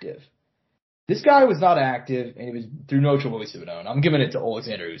active. This guy was not active, and he was through no trouble whatsoever. I'm giving it to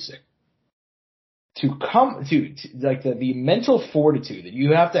Alexander Usyk. To come to the mental fortitude that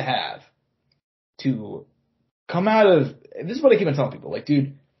you have to come out of, this is what I keep on telling people,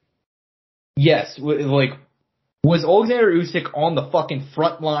 dude, yes, was Alexander Usyk on the fucking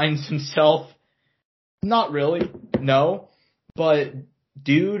front lines himself? Not really, no, but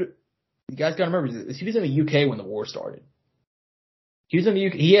dude, you guys gotta remember this, he was in the UK when the war started. He was in the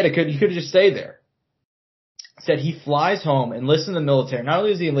UK, he could have just stayed there. Said he flies home, enlists in the military. Not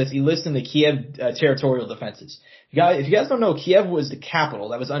only does he enlists in the Kiev territorial defenses. If you guys don't know, Kiev was the capital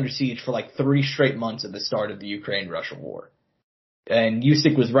that was under siege for 3 straight months at the start of the Ukraine-Russia war. And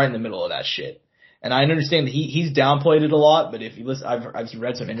Usyk was right in the middle of that shit. And I understand that he's downplayed it a lot, but if you listen, I've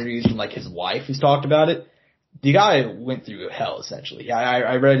read some interviews from his wife who's talked about it. The guy went through hell, essentially.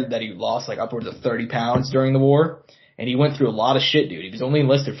 I read that he lost upwards of 30 pounds during the war, and he went through a lot of shit, dude. He was only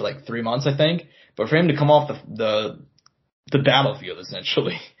enlisted for 3 months, I think. But for him to come off the battlefield,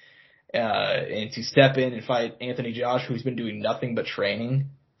 essentially, and to step in and fight Anthony Josh, who's been doing nothing but training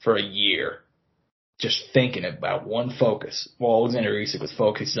for a year, just thinking about one focus, while Alexander Usyk was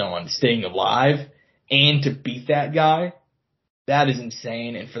focused on staying alive, and to beat that guy, that is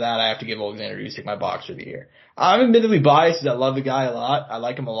insane. And for that, I have to give Alexander Usyk my boxer of the year. I'm admittedly biased. I love the guy a lot. I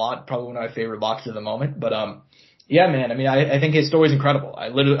like him a lot. Probably one of my favorite boxers at the moment. But yeah, man. I mean, I think his story is incredible. I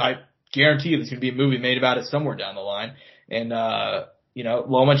guarantee you there's going to be a movie made about it somewhere down the line. And,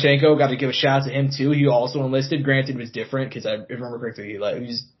 Lomachenko, got to give a shout out to him too. He also enlisted. Granted, it was different because I remember correctly,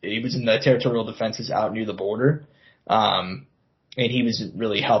 he was in the territorial defenses out near the border. And he was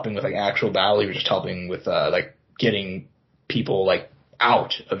really helping with actual battle. He was just helping with, getting people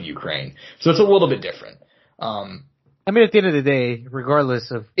out of Ukraine. So it's a little bit different. I mean, at the end of the day, regardless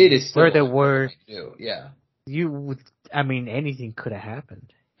of it is where they were, yeah, anything could have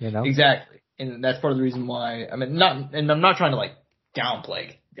happened. Exactly. And that's part of the reason why, I'm not trying to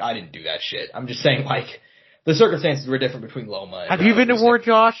downplay, I didn't do that shit. I'm just saying the circumstances were different between Loma and Have you been to war,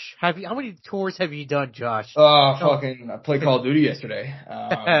 Josh? How many tours have you done, Josh? I played Call of Duty yesterday.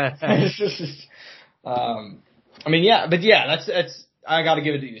 That's I gotta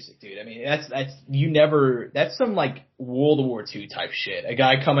give it to Usyk, dude. I mean, that's some World War II type shit. A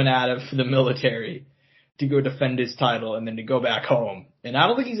guy coming out of the military to go defend his title and then to go back home. And I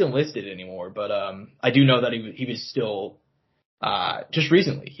don't think he's enlisted anymore, but I do know that he was still just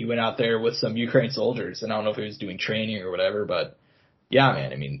recently he went out there with some Ukraine soldiers, and I don't know if he was doing training or whatever, but yeah,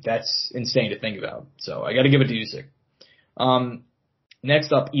 man, I mean, that's insane to think about. So I got to give it to Usyk.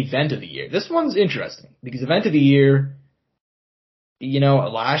 Next up, event of the year. This one's interesting because event of the year,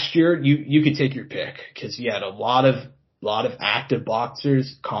 last year you could take your pick because you had a lot of active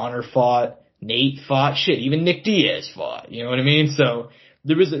boxers. Conor fought, Nate fought, shit, even Nick Diaz fought. You know what I mean? So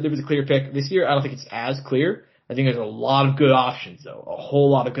there was a clear pick. This year, I don't think it's as clear. I think there's a lot of good options though, a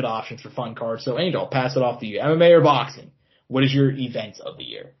whole lot of good options for fun cards. So Angel, I'll pass it off to you. MMA or boxing? What is your event of the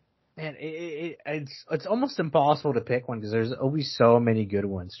year? Man, it's almost impossible to pick one because there's always so many good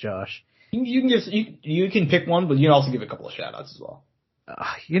ones, Josh. You can pick one, but you can also give a couple of shout outs as well.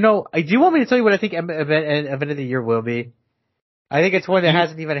 Do you want me to tell you what I think event of the year will be? I think it's one that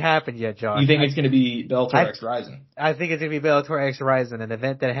hasn't even happened yet, Josh. You think it's going to be Bellator X Rizin? I think it's going to be Bellator X Rizin, an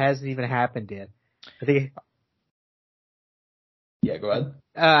event that hasn't even happened yet. Yeah, go ahead.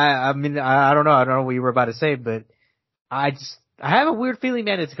 I mean, I don't know. I don't know what you were about to say, but I have a weird feeling,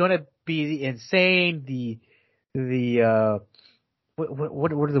 man. It's going to be insane.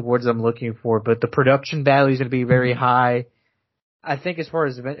 What are the words I'm looking for? But the production value is going to be very high. I think as far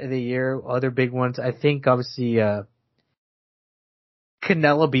as event of the year, other big ones, I think obviously,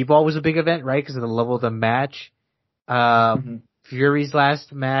 Canelo B-Ball was a big event, right? Because of the level of the match. Fury's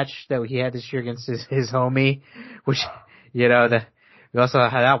last match that he had this year against his homie, which, we also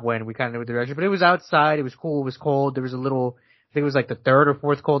had that win. We kind of knew the direction, but it was outside. It was cool. It was cold. There was I think it was like the third or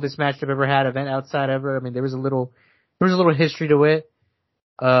fourth coldest match I've ever had event outside ever. I mean, there was a little history to it.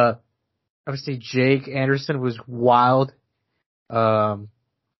 Obviously Jake Anderson was wild. And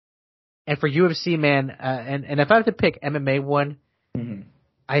for UFC, man, and if I have to pick MMA one,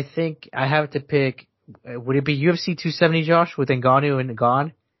 I think I have to pick, would it be UFC 270, Josh, with Ngannou and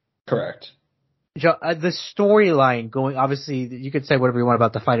Gane? Correct. The storyline going, obviously, you could say whatever you want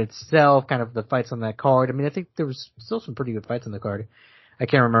about the fight itself, kind of the fights on that card. I mean, I think there was still some pretty good fights on the card. I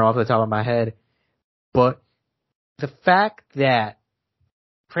can't remember off the top of my head. But the fact that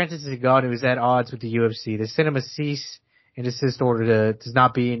Francis Ngannou is at odds with the UFC, they sent him a cease and desist order to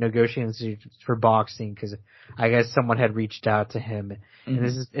not be negotiating for boxing because I guess someone had reached out to him. And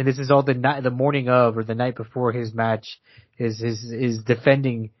this is all the morning of or the night before his match, is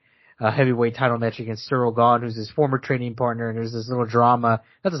defending heavyweight title match against Cyril Gane, who's his former training partner, and there's this little drama,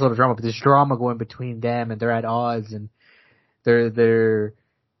 but this drama going between them, and they're at odds, and there's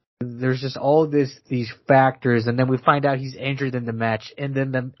just all these factors, and then we find out he's injured in the match, and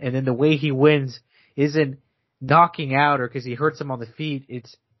then the way he wins isn't knocking out or because he hurts him on the feet,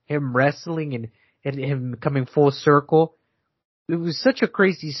 it's him wrestling and him coming full circle. It was such a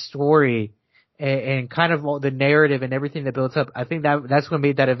crazy story. And kind of all the narrative and everything that built up, I think that's what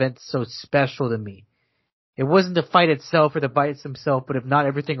made that event so special to me. It wasn't the fight itself or the fights themselves, but if not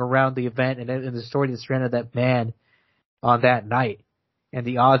everything around the event and the story that surrounded that man on that night and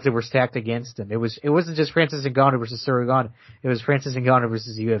the odds that were stacked against him. It wasn't just Francis Ngannou versus Cyril Gane. It was Francis Ngannou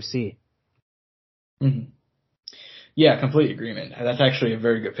versus the UFC. Yeah, complete agreement. That's actually a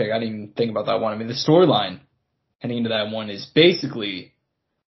very good pick. I didn't even think about that one. I mean, the storyline heading into that one is basically.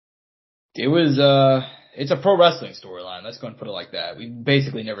 It's a pro wrestling storyline. Let's go and put it like that. We've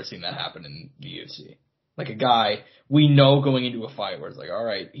basically never seen that happen in the UFC. Like a guy we know going into a fight where it's like, all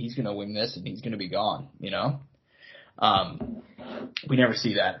right, he's going to win this and he's going to be gone, We never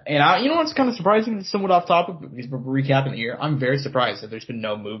see that. And what's kind of surprising, it's somewhat off topic, because we're recapping the year. I'm very surprised that there's been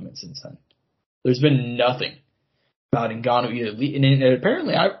no movement since then. There's been nothing about Ngannou either. And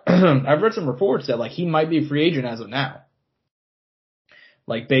apparently I've read some reports that he might be a free agent as of now.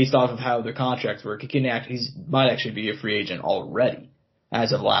 Based off of how the contracts work, he might actually be a free agent already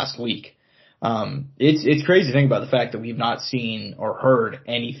as of last week. It's crazy to think about the fact that we've not seen or heard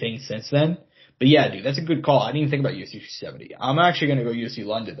anything since then. But yeah, dude, that's a good call. I didn't even think about UFC 270. I'm actually going to go UFC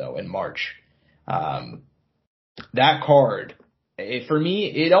London though in March. That card, for me,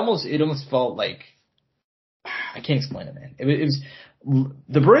 it almost felt like, I can't explain it, man. It was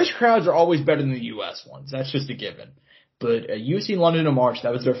the British crowds are always better than the US ones. That's just a given. But UFC London in March,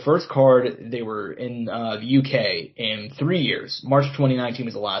 that was their first card. They were in the UK in 3 years. March 2019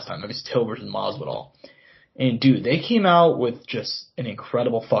 was the last time. It was Till versus Masvidal. And dude, they came out with just an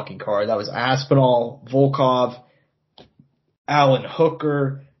incredible fucking card. That was Aspinall, Volkov, Alan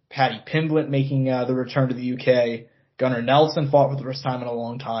Hooker, Paddy Pimblett making the return to the UK. Gunnar Nelson fought for the first time in a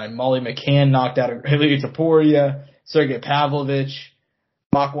long time. Molly McCann knocked out Ilia Topuria, Sergey Pavlovich,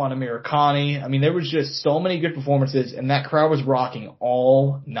 Makwan Amirkhani. I mean, there was just so many good performances, and that crowd was rocking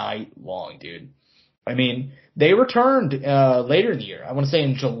all night long, dude. I mean, they returned later in the year. I want to say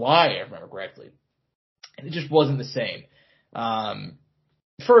in July, if I remember correctly. And it just wasn't the same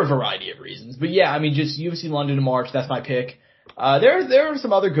for a variety of reasons. But yeah, I mean, just UFC London in March, that's my pick. There are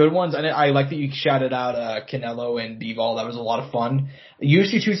some other good ones, and I like that you shouted out Canelo and Bivol. That was a lot of fun.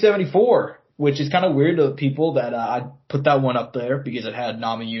 UFC 274, which is kind of weird to people that I put that one up there because it had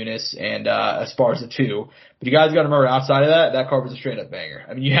Namajunas and Esparza too. But you guys got to remember, outside of that card was a straight up banger.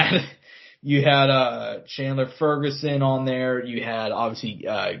 I mean, you had Chandler Ferguson on there. You had obviously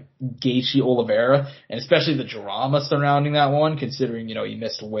Gaethje Oliveira, and especially the drama surrounding that one, considering he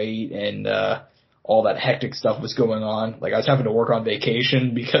missed weight and all that hectic stuff was going on. Like, I was having to work on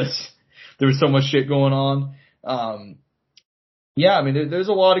vacation because there was so much shit going on. Yeah, I mean, there's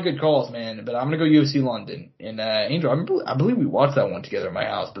a lot of good calls, man, but I'm gonna go UFC London. And, Angel, I believe we watched that one together at my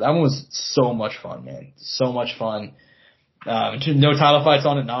house, but that one was so much fun, man. So much fun. No title fights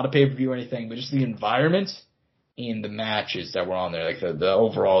on it, not a pay-per-view or anything, but just the environment and the matches that were on there. Like, the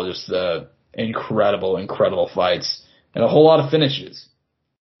overall, just the incredible fights and a whole lot of finishes.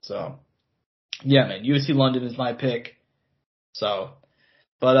 So, yeah, man, UFC London is my pick. So,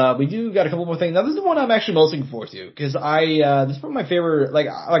 but we do got a couple more things. Now, this is the one I'm actually most looking forward to, because this is one of my favorite, like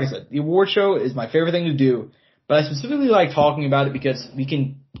I said, the award show is my favorite thing to do, but I specifically like talking about it because we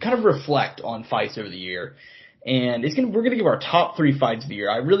can kind of reflect on fights over the year, and we're gonna give our top 3 fights of the year.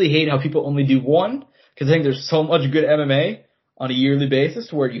 I really hate how people only do one, because I think there's so much good MMA on a yearly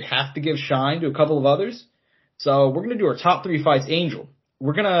basis where you have to give shine to a couple of others. So we're gonna do our top 3 fights. Angel,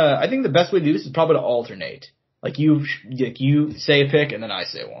 I think the best way to do this is probably to alternate. Like you say a pick and then I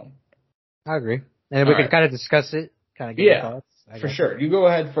say one. I agree. And we can kind of discuss it, kind of get our thoughts. For sure. You go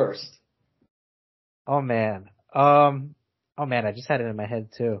ahead first. Oh man. I just had it in my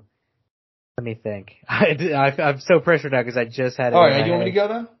head too. Let me think. I'm so pressured now because I just had it in my head. Alright, you want me to go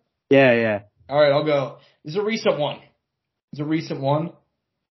then? Yeah. Alright, I'll go. This is a recent one.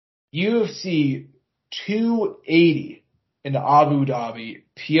 UFC 280 in Abu Dhabi.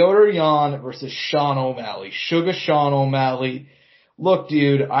 Petr Yan versus Sean O'Malley. Sugar Sean O'Malley. Look,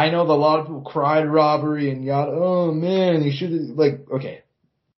 dude, I know that a lot of people cried robbery and yada. Oh man, he should have, okay.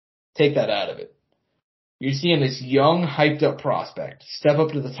 Take that out of it. You're seeing this young, hyped up prospect step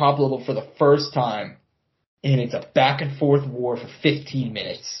up to the top level for the first time, and it's a back and forth war for 15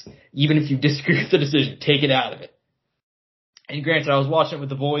 minutes. Even if you disagree with the decision, take it out of it. And granted, I was watching it with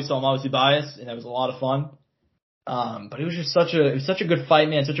the voice, so I'm obviously biased, and that was a lot of fun. But it was just such a good fight,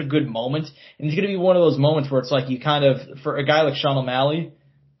 man, such a good moment. And it's gonna be one of those moments where it's like you kind of, for a guy like Sean O'Malley,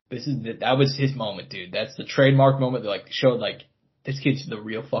 that was his moment, dude. That's the trademark moment that showed this kid's the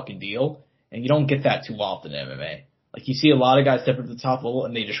real fucking deal. And you don't get that too often in MMA. Like, you see a lot of guys step up to the top level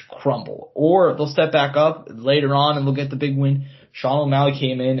and they just crumble. Or they'll step back up later on and they'll get the big win. Sean O'Malley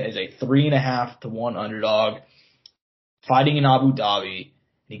came in as a 3.5 to 1 underdog, fighting in Abu Dhabi.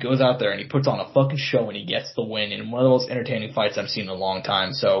 He goes out there and he puts on a fucking show and he gets the win in one of the most entertaining fights I've seen in a long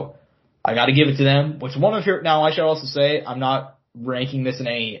time. So I gotta give it to them. Which one of your, now I should also say, I'm not ranking this in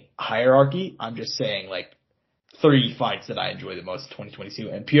any hierarchy. I'm just saying 3 fights that I enjoy the most in 2022.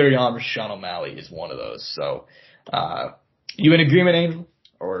 And Petr Yan versus Sean O'Malley is one of those. So, you in agreement, Angel?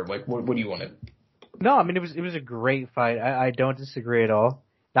 Or what do you want to? No, I mean, it was a great fight. I don't disagree at all.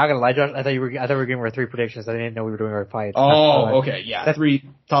 Not gonna lie, Josh. I thought we were giving our 3 predictions. I didn't know we were doing our fights. Oh, okay, yeah. Top 3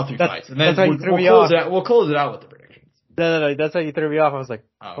 fights. And then we'll close it out with the predictions. No. That's how you threw me off. I was like,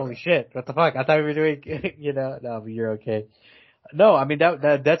 holy shit, what the fuck? I thought we were doing, no, but you're okay. No, I mean,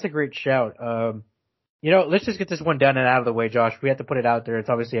 that's a great shout. Let's just get this one done and out of the way, Josh. We have to put it out there. It's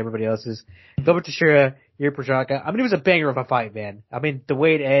obviously everybody else's. Gilbert Teixeira, Yuri Prochazka. I mean, it was a banger of a fight, man. I mean, the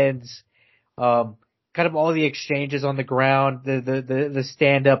way it ends, kind of all the exchanges on the ground, the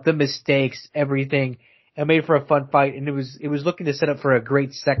stand up, the mistakes, everything. It made for a fun fight, and it was looking to set up for a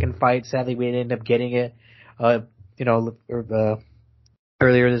great second fight. Sadly, we didn't end up getting it, earlier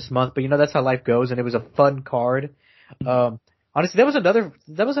this month. But that's how life goes, and it was a fun card. Honestly,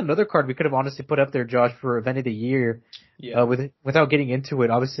 that was another card we could have honestly put up there, Josh, for event of the year. Yeah. Without getting into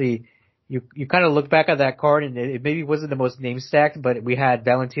it, obviously, you kind of look back at that card, and it maybe wasn't the most name stacked, but we had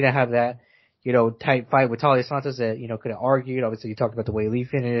Valentina have that, tight fight with Talia Santos that, could have argued. Obviously, you talked about the Wei Li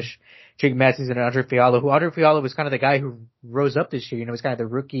finish, Jake Matthews and Andre Fialho, Andre Fialho was kind of the guy who rose up this year. Was kind of the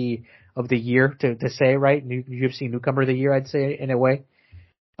rookie of the year to say, right? UFC newcomer of the year, I'd say, in a way.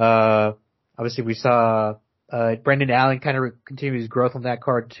 Obviously, we saw Brendan Allen kind of continue his growth on that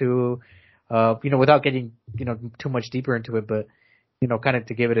card too. Without getting, too much deeper into it, but, kind of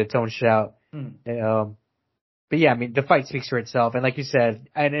to give it its own shout. But yeah, I mean, the fight speaks for itself. And like you said,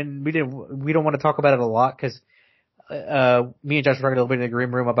 and we don't want to talk about it a lot because, me and Josh were talking a little bit in the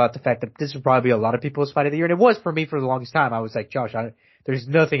green room about the fact that this would probably be a lot of people's fight of the year. And it was for me for the longest time. I was like, Josh, there's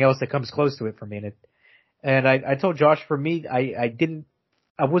nothing else that comes close to it for me. And I told Josh, for me, I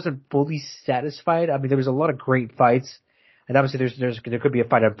wasn't fully satisfied. I mean, there was a lot of great fights. And obviously there could be a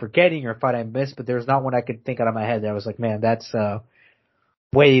fight I'm forgetting or a fight I missed, but there's not one I could think out of my head that I was like, man, that's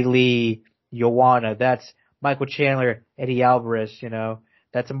Wei Lee, Joanna, that's Michael Chandler, Eddie Alvarez, you know,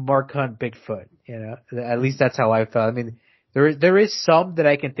 that's a Mark Hunt, Bigfoot, you know. At least that's how I felt. I mean, there is some that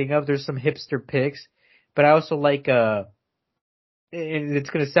I can think of. There's some hipster picks, but I also like and it's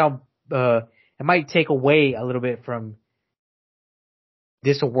gonna sound it might take away a little bit from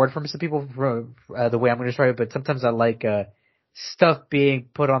this award from some people from the way I'm going to describe it, but sometimes I like stuff being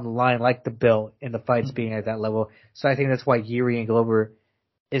put on the line, like the belt and the fights being at that level. So I think that's why Yuri and Glover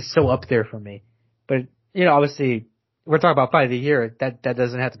is so up there for me. But, you know, obviously, we're talking about fight of the year. That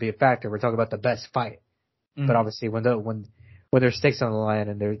doesn't have to be a factor. We're talking about the best fight. Mm-hmm. But obviously, when there's stakes on the line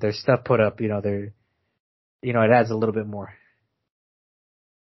and there's stuff put up, you know, it adds a little bit more.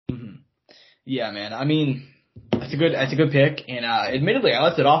 Mm-hmm. Yeah, man. I mean, that's a good pick. And admittedly, I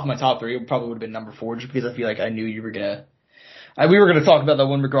left it off in my top 3. It probably would have been number 4 just because I feel like I knew you were gonna. We were gonna talk about that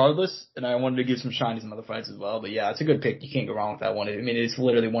one regardless, and I wanted to give some shine to some other fights as well. But yeah, it's a good pick. You can't go wrong with that one. I mean, it's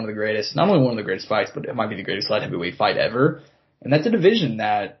literally one of the greatest, not only one of the greatest fights, but it might be the greatest light heavyweight fight ever. And that's a division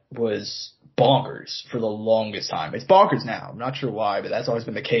that was bonkers for the longest time. It's bonkers now. I'm not sure why, but that's always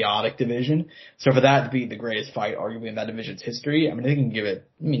been the chaotic division. So for that to be the greatest fight, arguably in that division's history, I mean, they can give it.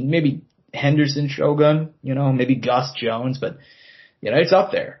 I mean, maybe Henderson, Shogun, you know, maybe Gus Jones, but you know, it's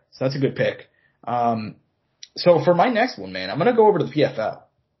up there. So that's a good pick. So for my next one, man, I'm going to go over to the PFL.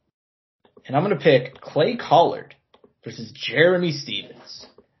 And I'm going to pick Clay Collard versus Jeremy Stephens.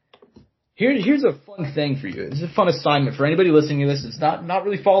 Here's a fun thing for you. This is a fun assignment for anybody listening to this. It's not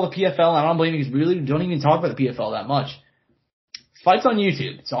really follow the PFL. I don't blame you because we really don't even talk about the PFL that much. Fight's on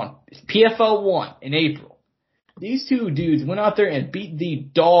YouTube. It's PFL 1 in April. These two dudes went out there and beat the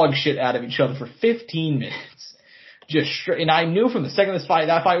dog shit out of each other for 15 minutes. And I knew from the second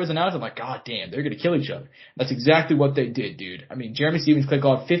that fight was announced, I'm like, God damn, they're going to kill each other. That's exactly what they did, dude. I mean, Jeremy Stephens clicked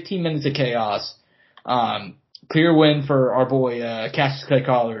on 15 minutes of chaos. Clear win for our boy, Cassius Clay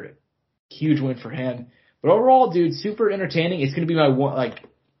Collard. Huge win for him. But overall, dude, super entertaining. It's going to be my one, like,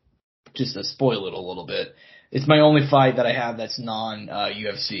 just to spoil it a little bit. It's my only fight that I have that's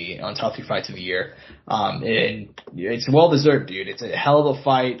non-UFC on top 3 fights of the year. And it's well deserved, dude. It's a hell of a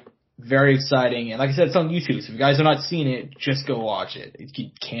fight. Very exciting. And like I said, it's on YouTube. So if you guys have not seen it, just go watch it. It's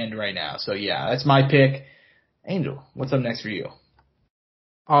canned right now. So yeah, that's my pick. Angel, what's up next for you?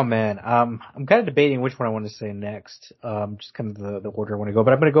 Oh man, I'm kind of debating which one I want to say next. Just kind of the order I want to go,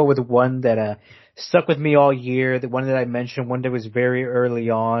 but I'm going to go with the one that stuck with me all year. The one that I mentioned, one that was very early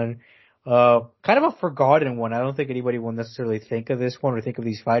on. Kind of a forgotten one. I don't think anybody will necessarily think of this one or think of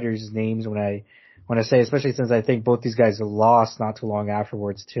these fighters' names when I say, especially since I think both these guys lost not too long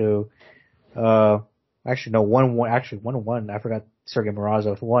afterwards too. Actually no, one won. I forgot Sergey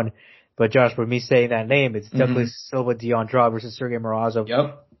Morozov won. But Josh, with me saying that name, it's Douglas Silva D'Andrade versus Sergey Morozov.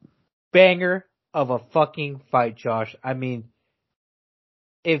 Yep. Banger of a fucking fight, Josh. I mean,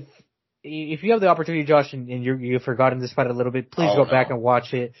 if you have the opportunity, Josh, and you've forgotten this fight a little bit, please go back and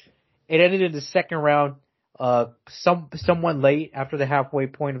watch it. It ended in the second round, someone late after the halfway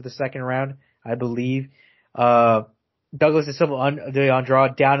point of the second round, I believe. Douglas Silva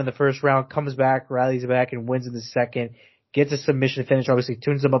D'Andrade down in the first round, comes back, rallies back, and wins in the second. Gets a submission finish, obviously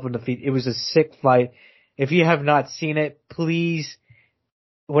tunes them up on the feet. It was a sick fight. If you have not seen it, please,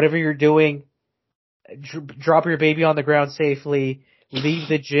 whatever you're doing, drop your baby on the ground safely, leave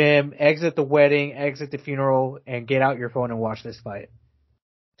the gym, exit the wedding, exit the funeral, and get out your phone and watch this fight.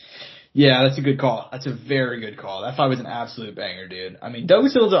 Yeah, that's a good call. That's a very good call. That fight was an absolute banger, dude. I mean,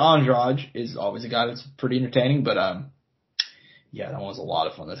 Douglas Silva D'Andrade is always a guy that's pretty entertaining, but yeah, that one was a lot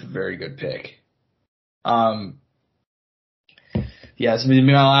of fun. That's a very good pick. Yeah, this is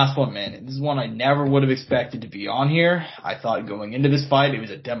my last one, man. This is one I never would have expected to be on here. I thought going into this fight, it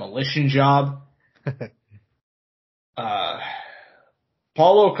was a demolition job.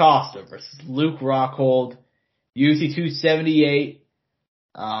 Paulo Costa versus Luke Rockhold, UFC 278.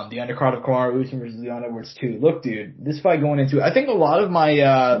 The undercard of Kamaru Usman versus Leon Edwards 2. Look, dude, this fight going into it, I think a lot of my,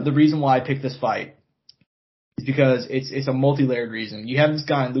 the reason why I picked this fight is because it's a multi-layered reason. You have this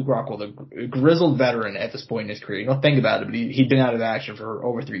guy in Luke Rockhold, a grizzled veteran at this point in his career. You don't think about it, but he'd been out of action for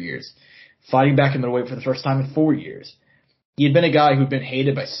over 3 years. Fighting back in middleweight for the first time in 4 years. He had been a guy who'd been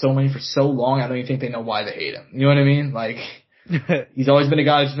hated by so many for so long, I don't even think they know why they hate him. You know what I mean? Like, he's always been a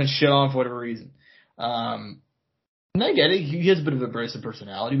guy that's been shit on for whatever reason. And I get it. He has a bit of a abrasive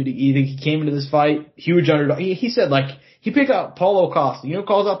personality, but he came into this fight, huge underdog. He said, like, he picked out Paulo Costa. You know who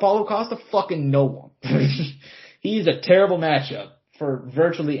calls out Paulo Costa? Fucking no one. He's a terrible matchup for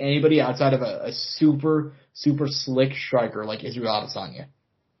virtually anybody outside of a super, super slick striker like Israel Adesanya.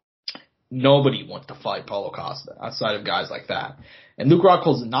 Nobody wants to fight Paulo Costa outside of guys like that. And Luke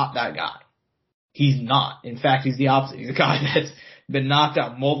Rockhold's not that guy. He's not. In fact, he's the opposite. He's a guy that's been knocked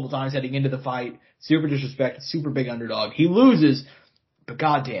out multiple times heading into the fight. Super disrespected, super big underdog. He loses, but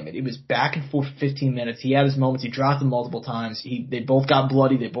goddamn it was back and forth for 15 minutes. He had his moments. He dropped them multiple times. They both got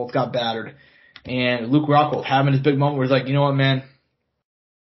bloody. They both got battered. And Luke Rockhold having his big moment where he's like, you know what, man?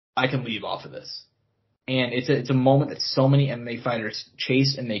 I can leave off of this. And it's a moment that so many MMA fighters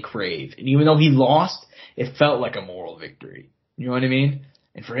chase and they crave. And even though he lost, it felt like a moral victory. You know what I mean?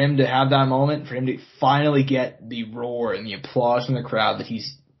 And for him to have that moment, for him to finally get the roar and the applause from the crowd that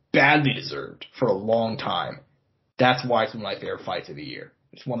he's badly deserved for a long time, that's why it's one of my favorite fights of the year.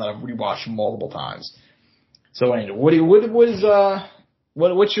 It's one that I've rewatched multiple times. So, Angel, what's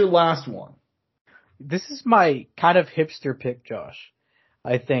your last one? This is my kind of hipster pick, Josh.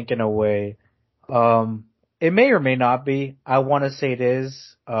 I think in a way. It may or may not be. I want to say it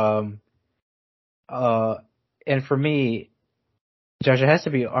is. And for me, Josh, it has to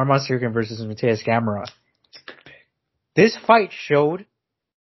be Arman Tsarukyan versus Matthias Gamrot. This fight showed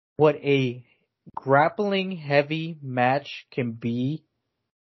what a grappling heavy match can be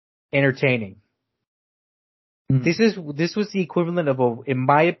entertaining. Mm-hmm. This was the equivalent of in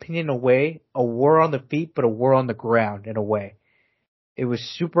my opinion, a war on the feet, but a war on the ground in a way. It was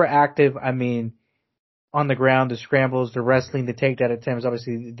super active. I mean, on the ground, the scrambles, the wrestling, the takedown attempts,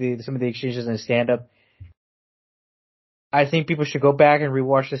 obviously some of the exchanges in the stand-up. I think people should go back and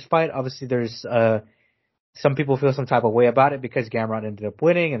rewatch this fight. Obviously, there's some people feel some type of way about it because Gamrot ended up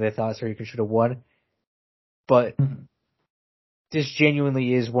winning and they thought Tsarukyan should have won. But this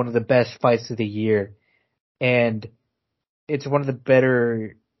genuinely is one of the best fights of the year. And it's one of the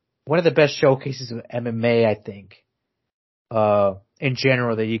best showcases of MMA, I think, in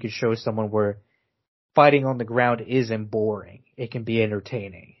general, that you could show someone where fighting on the ground isn't boring. It can be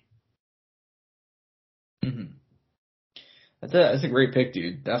entertaining. Mm-hmm. That's a great pick,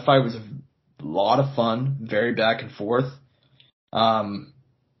 dude. That fight was a lot of fun, very back and forth.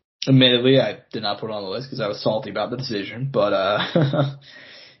 Admittedly, I did not put it on the list because I was salty about the decision, but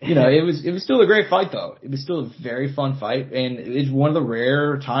it was still a great fight though. It was still a very fun fight, and it's one of the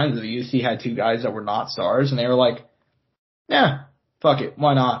rare times that the UFC had two guys that were not stars, and they were like, yeah, fuck it,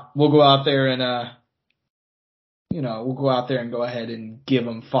 why not? We'll go out there and go ahead and give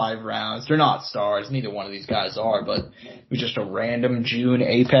them 5 rounds. They're not stars. Neither one of these guys are, but it was just a random June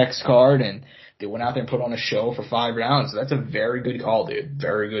Apex card, and they went out there and put on a show for 5 rounds. So that's a very good call, dude.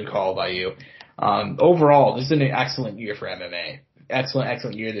 Very good call by you. Overall, this is an excellent year for MMA.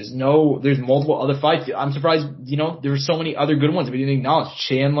 Excellent year. There's multiple other fights. I'm surprised, there were so many other good ones we didn't acknowledge.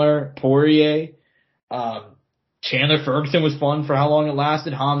 Chandler, Poirier, Chandler Ferguson was fun for how long it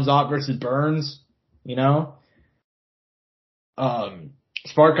lasted. Hamzat versus Burns,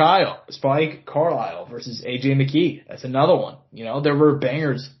 Spike Carlisle versus AJ McKee. That's another one. There were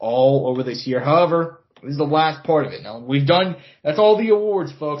bangers all over this year. However, this is the last part of it. Now, that's all the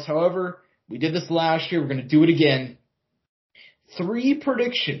awards, folks. However, we did this last year. We're going to do it again. 3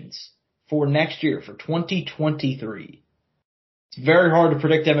 predictions for next year, for 2023. It's very hard to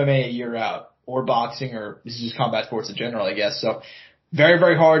predict MMA a year out, or boxing, or this is just combat sports in general, I guess. So, very,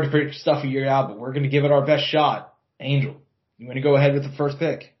 very hard to predict stuff a year out, but we're going to give it our best shot. Angel, you want to go ahead with the first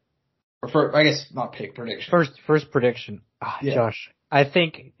pick? Or I guess not pick, prediction. First prediction. Yeah. Josh, I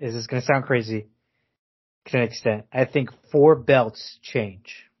think, this is going to sound crazy to an extent, I think 4 belts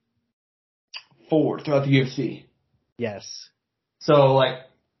change. 4 throughout the UFC? Yes. So,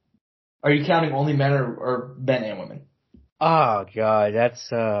 are you counting only men or men and women? Oh, God,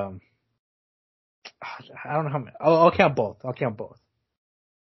 that's, I don't know how many. I'll count both.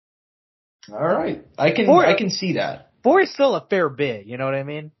 All right. I can see that. 4 is still a fair bit, you know what I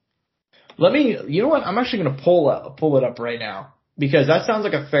mean? You know what? I'm actually going to pull it up right now, because that sounds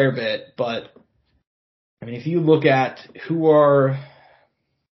like a fair bit, but, I mean, if you look at let me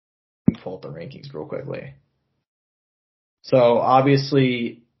pull up the rankings real quickly. So,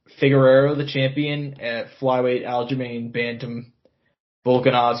 obviously, Figueiredo, the champion at flyweight, Aljamain, bantam,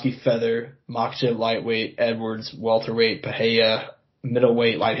 Volkanovski, feather, Makhachev, lightweight, Edwards, welterweight, Pereira,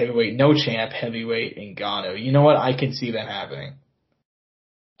 middleweight, light heavyweight, no champ, heavyweight, and Ngannou. You know what? I can see that happening.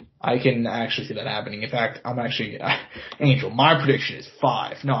 I can actually see that happening. In fact, Angel, my prediction is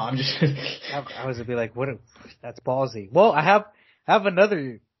 5. No, I'm just... I was going to be like, that's ballsy. Well, I have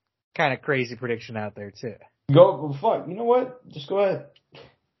another kind of crazy prediction out there, too. Go, fuck. You know what? Just go ahead.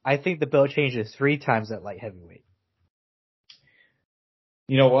 I think the belt changes 3 times at light heavyweight.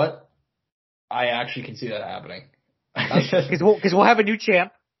 You know what? I actually can see that happening. Because we'll have a new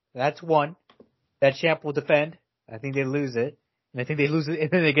champ. That's one. That champ will defend. I think they lose it. And I think they lose it, and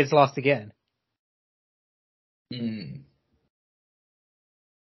then it gets lost again.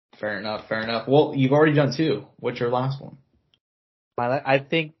 Fair enough. Well, you've already done 2. What's your last one? I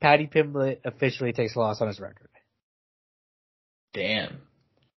think Paddy Pimblett officially takes a loss on his record. Damn.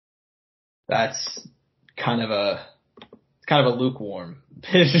 That's kind of a lukewarm.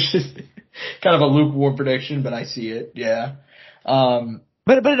 It's just kind of a lukewarm prediction, but I see it. Yeah.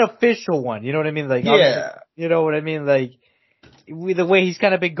 But an official one, you know what I mean? Like, yeah. You know what I mean? Like, with the way he's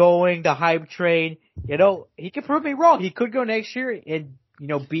kind of been going, the hype train, you know, he could prove me wrong. He could go next year and, you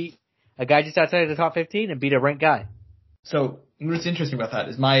know, beat a guy just outside of the top 15 and beat a ranked guy. So, what's interesting about that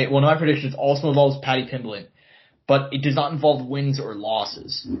is my prediction also involves Paddy Pimblett, but it does not involve wins or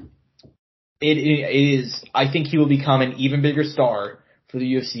losses. It is, I think he will become an even bigger star for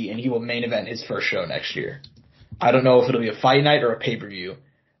the UFC, and he will main event his first show next year. I don't know if it'll be a fight night or a pay-per-view,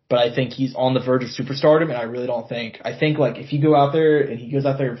 but I think he's on the verge of superstardom, and I really don't think, like, if you go out there and he goes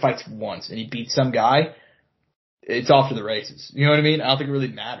out there and fights once and he beats some guy, it's off to the races. You know what I mean? I don't think it really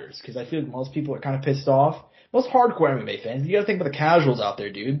matters, because I feel like most people are kind of pissed off. Most hardcore MMA fans, you gotta think about the casuals out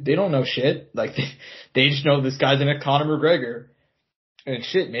there, dude. They don't know shit. Like, they just know this guy's in a Conor McGregor. And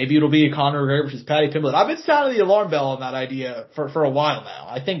shit, maybe it'll be a Conor McGregor versus Paddy Pimblett. I've been sounding the alarm bell on that idea for a while now.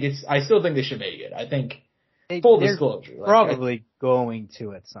 I still think they should make it. I think, full disclosure. Probably going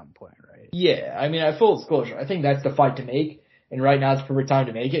to at some point, right? Yeah, I mean, full disclosure. I think that's the fight to make. And right now it's the perfect time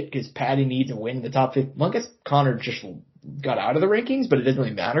to make it because Paddy needs a win in the top 50. Well, I guess Conor just got out of the rankings, but it doesn't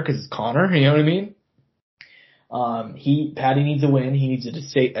really matter because it's Conor, you know what I mean? Paddy needs a win. He needs a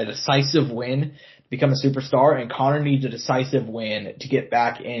decisive win to become a superstar, and Conor needs a decisive win to get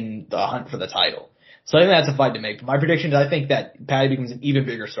back in the hunt for the title. So I think that's a fight to make. But my prediction is I think that Paddy becomes an even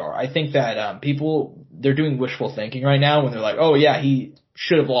bigger star. I think that people, they're doing wishful thinking right now when they're like, oh yeah, he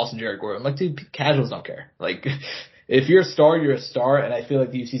should have lost to Jared Gordon. Like, dude, casuals don't care. Like, if you're a star, you're a star, and I feel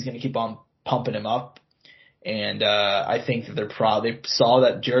like the UFC is going to keep on pumping him up. And I think that they saw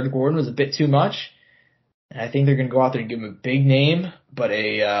that Jared Gordon was a bit too much. And I think they're going to go out there and give him a big name, but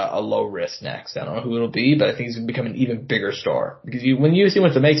a low risk next. I don't know who it'll be, but I think he's going to become an even bigger star. Because when UFC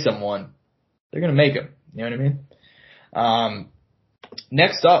wants to make someone, they're going to make him. You know what I mean?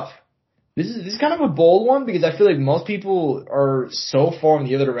 Next up, this is kind of a bold one because I feel like most people are so far in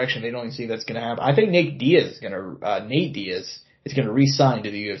the other direction they don't even see that's going to happen. I think Nate Diaz is going to re-sign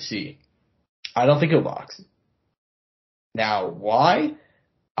to the UFC. I don't think he'll box. Now, why?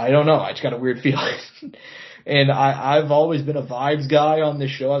 I don't know. I just got a weird feeling. And I've always been a vibes guy on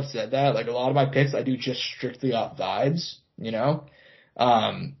this show. I've said that. Like, a lot of my picks I do just strictly off vibes, you know?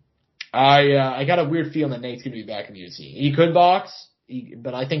 I got a weird feeling that Nate's going to be back in the UFC. He could box,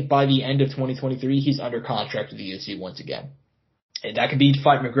 but I think by the end of 2023, he's under contract with the UFC once again. And that could be to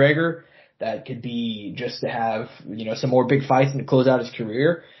fight McGregor. That could be just to have, you know, some more big fights and to close out his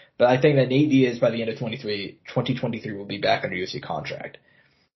career. But I think that Nate Diaz by the end of 2023 will be back under UFC contract.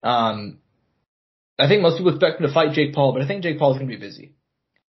 I think most people expect him to fight Jake Paul, but I think Jake Paul is going to be busy.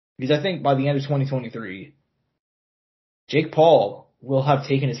 Because I think by the end of 2023, Jake Paul will have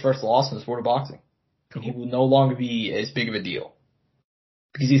taken his first loss in the sport of boxing. And he will no longer be as big of a deal.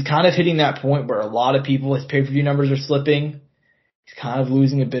 Because he's kind of hitting that point where a lot of people, his pay-per-view numbers are slipping. He's kind of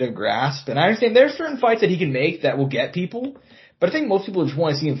losing a bit of grasp. And I understand there's certain fights that he can make that will get people. But I think most people just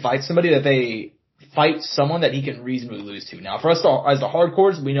want to see him fight somebody that they fight someone that he can reasonably lose to. Now, for us as the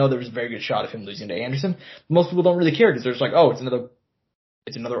hardcores, we know there's a very good shot of him losing to Anderson. Most people don't really care because they're just like, oh, it's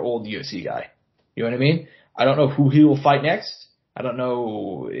another old UFC guy. You know what I mean? I don't know who he will fight next. I don't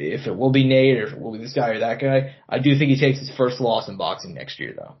know if it will be Nate or if it will be this guy or that guy. I do think he takes his first loss in boxing next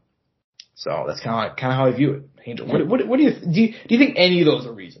year, though. So that's kind of how I view it. Angel, what do you think any of those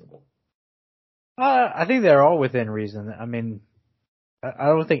are reasonable? I think they're all within reason. I mean, I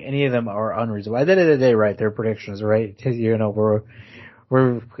don't think any of them are unreasonable. At the end of the day, right, they're predictions, right? You know,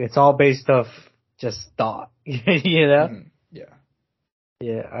 it's all based off just thought, you know? Mm-hmm. Yeah.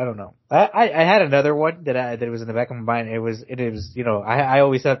 Yeah, I don't know. I had another one that was in the back of my mind. It was, you know, I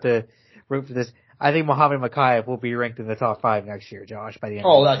always have to root for this. I think Muhammad Mokaev will be ranked in the top 5 next year, Josh, by the end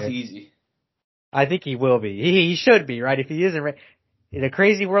of the year. Oh, that's easy. I think he will be. He should be, right? If he isn't ranked, in a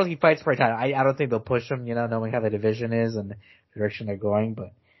crazy world, he fights for a title. I don't think they'll push him, you know, knowing how the division is and the direction they're going,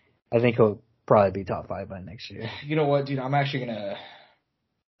 but I think he'll probably be top 5 by next year. You know what, dude? I'm actually gonna.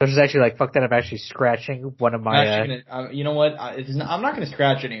 This is actually like, fuck that, I'm actually scratching one of my. You know what? I'm not gonna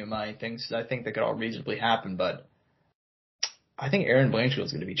scratch any of my things. I think that could all reasonably happen, but I think Aaron Blanchfield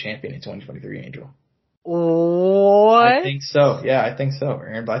is gonna be champion in 2023, Angel. What? I think so. Yeah, I think so,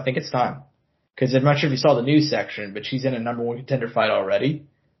 Aaron. But I think it's time. Because I'm not sure if you saw the news section, but she's in a number 1 contender fight already.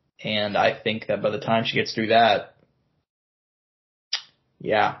 And I think that by the time she gets through that,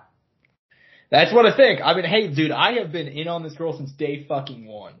 Yeah. That's what I think. I mean, hey, dude, I have been in on this girl since day fucking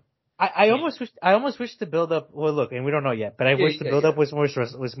one. I almost wish the build up. Well, look, and we don't know yet, but I wish the build up was more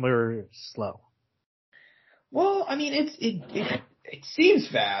slow. Well, I mean, it seems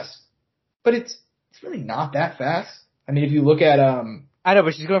fast, but it's really not that fast. I mean, if you look at I know,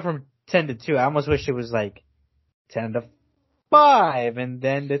 but she's going from 10 to 2. I almost wish it was like 10 to 5, and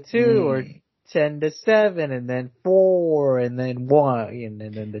then to 2, or 10 to 7, and then 4, and then 1, and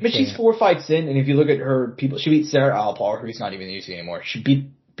then the. But she's 4 fights in, and if you look at her people, she beat Sarah Alpar, who's not even in the UFC anymore. She beat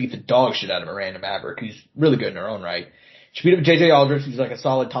the dog shit out of Miranda Maverick, who's really good in her own right. She beat up JJ Aldrich, who's like a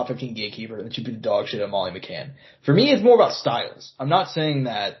solid top 15 gatekeeper, and then she beat the dog shit out of Molly McCann. For me, it's more about styles. I'm not saying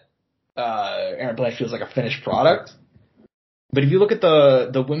that Erin Blanchfield's like a finished product, but if you look at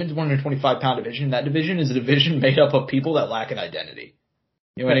the women's 125-pound division, that division is a division made up of people that lack an identity.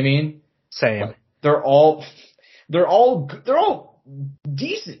 You know what I mean? Same. Like, they're all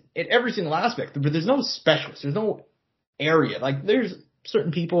decent in every single aspect, but there's no specialist. There's no area. Like, there's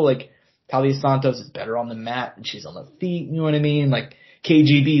certain people like Talia Santos is better on the mat and she's on the feet. You know what I mean? Like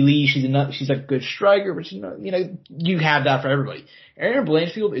KGB Lee, she's like a good striker, but you have that for everybody. Erin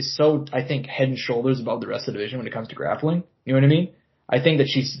Blanchfield is so, I think, head and shoulders above the rest of the division when it comes to grappling. You know what I mean? I think that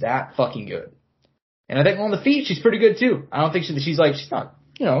she's that fucking good. And I think on the feet, she's pretty good too. I don't think she's not,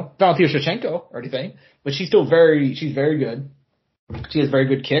 Valentina Shevchenko or anything, but she's very good. She has very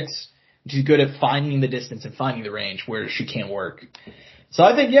good kicks. She's good at finding the distance and finding the range where she can work. So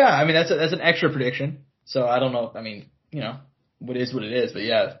I think, I mean, that's an extra prediction. So I don't know. I mean, what is what it is. But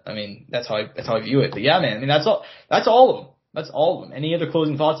yeah, I mean, that's how I view it. But yeah, man, I mean, that's all of them. That's all of them. Any other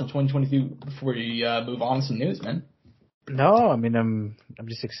closing thoughts on 2022 before we move on to some news, man? No, I mean, I'm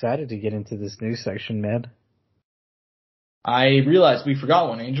just excited to get into this news section, man. I realized we forgot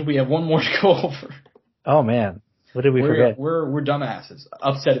one, Angel. We have one more to go over. Oh man, what did we forget? We're dumbasses.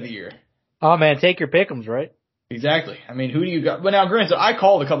 Upset of the year. Oh man, take your pick'ems, right? Exactly. I mean, who do you got? But now, granted, I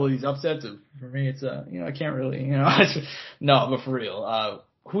called a couple of these upsets. For me, it's I can't really, no, but for real,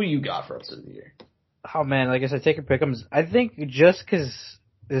 who do you got for upset of the year? Oh man, like I said, take your pick'ems. I think just because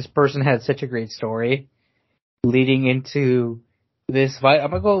this person had such a great story leading into this fight,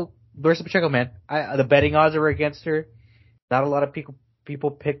 I'm gonna go Larissa Pacheco, man. The betting odds were against her. Not a lot of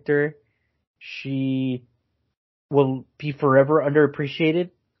people picked her. She will be forever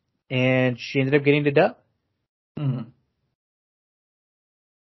underappreciated, and she ended up getting the dub. Mm-hmm.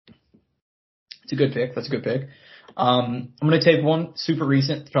 It's a good pick. That's a good pick. I'm going to take one super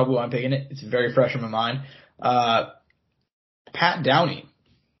recent. That's probably why I'm picking it. It's very fresh in my mind. Pat Downey.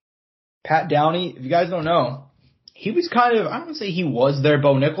 Pat Downey, if you guys don't know, he was kind of, I don't want to say he was their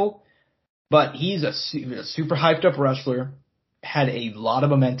Bo Nickel, but he's a super hyped up wrestler, had a lot of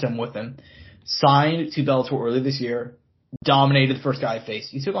momentum with him, signed to Bellator earlier this year, dominated the first guy I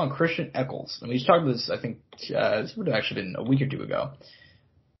faced. He took on Christian Eccles. And we just talked about this, I think, this would have actually been a week or two ago.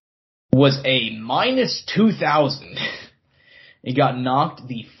 Was a minus 2,000. He got knocked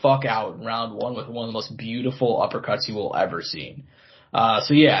the fuck out in round one with one of the most beautiful uppercuts you will ever see.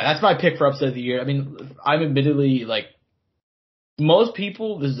 So yeah, that's my pick for upset of the year. I mean, I'm admittedly, like, most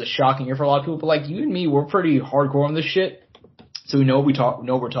people, this is a shocking year for a lot of people, but like you and me, we're pretty hardcore on this shit. So we know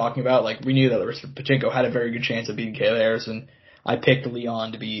what we're talking about. Like, we knew that Larissa Pacheco had a very good chance of beating Kayla Harrison. I picked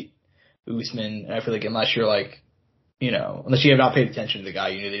Leon to beat Usman, and I feel like unless you're like, unless you have not paid attention to the guy,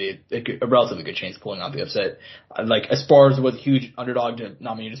 you knew they had a relatively good chance of pulling out the upset. Like, Esparza was a huge underdog to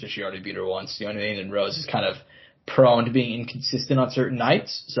Namajunas, but she already beat her once. You know what I mean? And Rose is kind of prone to being inconsistent on certain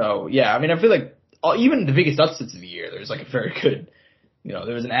nights. So, yeah, I mean, I feel like even the biggest upsets of the year, there's like a very good,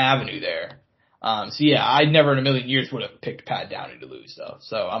 there was an avenue there. So yeah, I never in a million years would have picked Pat Downey to lose though.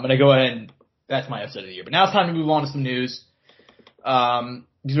 So I'm going to go ahead and that's my upset of the year. But now it's time to move on to some news.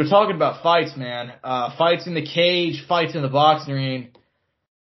 Because we're talking about fights, man. Fights in the cage, fights in the boxing ring,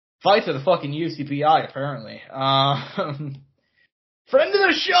 fights at the fucking UCPI, apparently. Friend of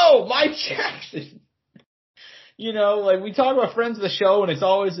the show, Mike Jackson. Like we talk about friends of the show and it's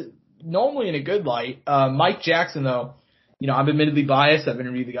always normally in a good light. Mike Jackson though, I'm admittedly biased. I've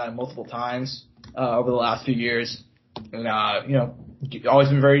interviewed the guy multiple times, over the last few years. And, always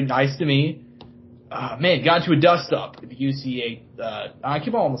been very nice to me. Man, got into a dust up at the UCA, I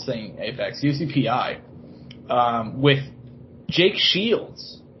keep almost saying Apex, UCPI, with Jake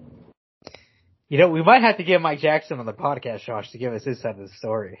Shields. We might have to get Mike Jackson on the podcast, Josh, to give us his side of the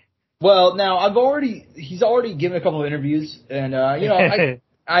story. Well, now he's already given a couple of interviews and,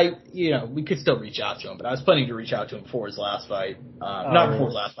 we could still reach out to him, but I was planning to reach out to him before his last fight. Not before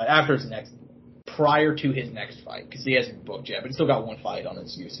his last fight, prior to his next fight, because he hasn't booked yet, but he's still got one fight on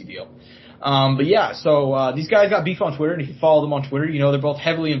his UFC deal. But yeah, so these guys got beef on Twitter, and if you follow them on Twitter, you know they're both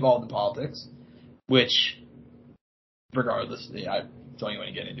heavily involved in politics, which, regardless, I don't even want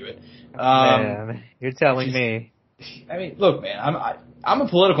to get into it. Man, you're telling me. I mean, look, man, I'm a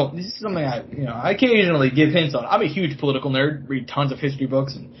political. This is something I occasionally give hints on. I'm a huge political nerd, read tons of history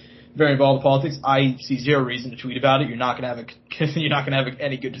books, and very involved in politics. I see zero reason to tweet about it. You're not gonna have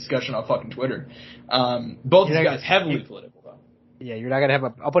any good discussion on fucking Twitter. Both these guys heavily political though. Yeah, you're not gonna have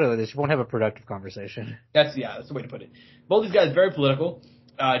I'll put it like this. You won't have a productive conversation. That's the way to put it. Both these guys very political.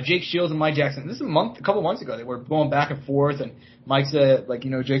 Jake Shields and Mike Jackson. This is a couple months ago. They were going back and forth, and Mike said,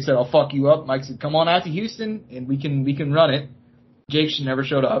 Jake said, "I'll fuck you up." Mike said, "Come on out to Houston, and we can run it." Jake never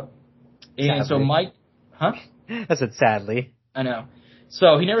showed up, and sadly. So Mike, huh? I said sadly. I know.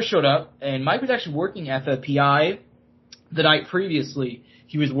 So he never showed up, and Mike was actually working at the PI the night previously.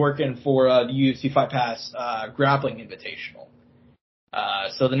 He was working for the UFC Fight Pass Grappling Invitational.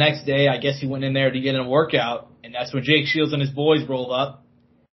 So the next day, I guess he went in there to get in a workout, and that's when Jake Shields and his boys rolled up.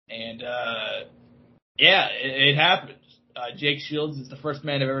 And, it happened. Jake Shields is the first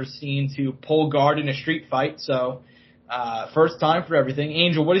man I've ever seen to pull guard in a street fight. So, first time for everything.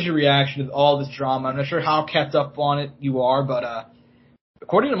 Angel, what is your reaction to all this drama? I'm not sure how kept up on it you are, but,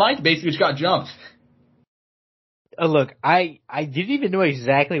 according to Mike, basically just got jumped. Look, I didn't even know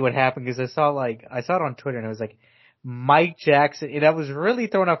exactly what happened because I saw it on Twitter and I was like, Mike Jackson, and I was really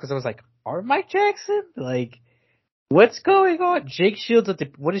thrown off because I was like, are Mike Jackson? What's going on? Jake Shields,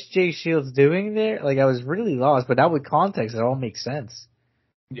 what is Jake Shields doing there? I was really lost, but now with context, it all makes sense.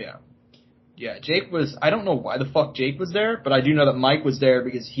 Yeah. Yeah, I don't know why the fuck Jake was there, but I do know that Mike was there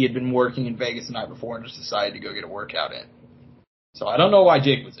because he had been working in Vegas the night before and just decided to go get a workout in. So I don't know why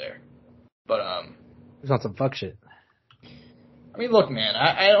Jake was there. But, he's on some fuck shit. I mean, look, man,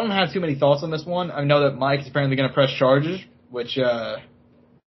 I don't have too many thoughts on this one. I know that Mike is apparently going to press charges, which, Hey,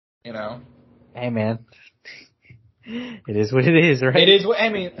 man. It is what it is, right? It is. I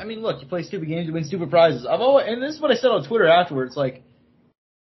mean, look, you play stupid games, you win stupid prizes. And this is what I said on Twitter afterwards.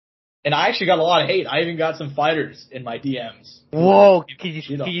 And I actually got a lot of hate. I even got some fighters in my DMs. Whoa! Can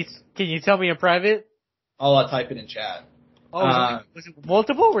you tell me in private? I'll type it in chat. Oh, was it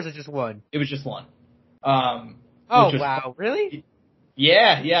multiple or was it just one? It was just one. Wow! Really?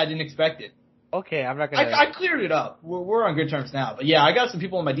 Yeah. I didn't expect it. Okay, I'm not gonna. I cleared it up. We're on good terms now. But yeah, I got some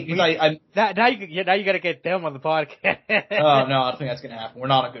people in my DMs. Now you gotta get them on the podcast. Oh no, I don't think that's gonna happen. We're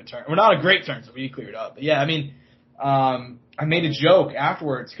not on good terms. We're not on great terms. So we cleared up. But yeah, I mean, I made a joke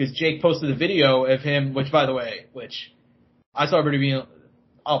afterwards because Jake posted a video of him, which by the way, I saw everybody being.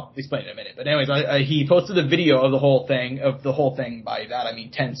 I'll explain in a minute. But anyways, he posted a video of the whole thing. By that I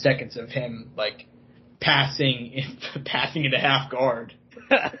mean 10 seconds of him passing into half guard.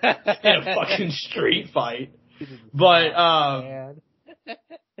 In a fucking street fight. But,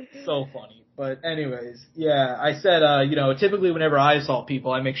 so funny. But anyways, yeah, I said, typically whenever I assault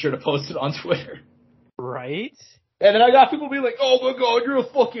people, I make sure to post it on Twitter. Right? And then I got people being like, oh my god, you're a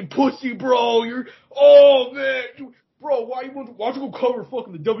fucking pussy, bro. Oh man. Bro, why don't you go cover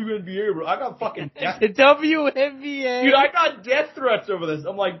fucking the WNBA, bro? I got fucking The WNBA? Dude, I got death threats over this.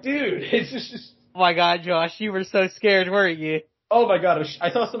 I'm like, dude, it's just. Oh my god, Josh, you were so scared, weren't you? Oh my god, I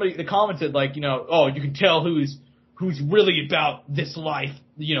saw somebody that commented oh, you can tell who's really about this life.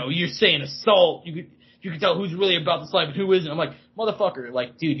 You're saying assault. You can tell who's really about this life and who isn't. I'm like, motherfucker,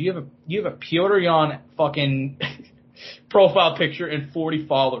 dude, you have a Piotr Jan fucking profile picture and 40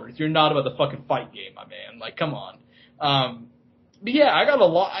 followers. You're not about the fucking fight game, my man. Come on. But yeah, I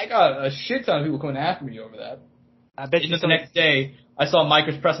got a shit ton of people coming after me over that. I bet you the next day, I saw Mike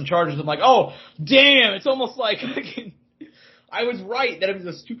was pressing charges. I'm like, oh, damn, it's almost like I was right that it was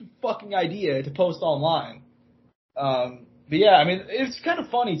a stupid fucking idea to post online. But yeah, I mean, it's kind of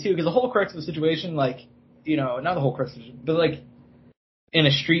funny too, because the whole crux of the situation, not the whole crux of the situation, but in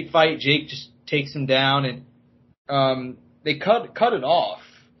a street fight, Jake just takes him down and, they cut it off,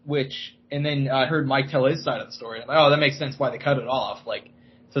 and then I heard Mike tell his side of the story. I'm like, oh, that makes sense why they cut it off.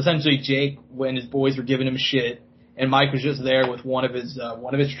 So essentially Jake, when his boys were giving him shit, and Mike was just there with one of his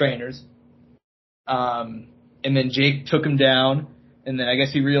trainers, and then Jake took him down, and then I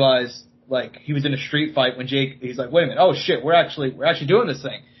guess he realized, he was in a street fight when he's like, wait a minute, oh shit, we're actually doing this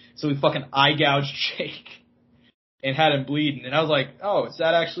thing. So he fucking eye gouged Jake and had him bleeding. And I was like, oh, is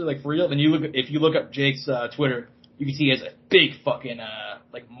that actually, for real? Then if you look up Jake's, Twitter, you can see he has a big fucking,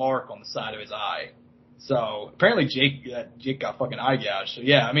 mark on the side of his eye. So apparently Jake got fucking eye gouged. So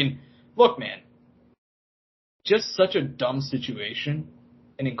yeah, I mean, look, man, just such a dumb situation.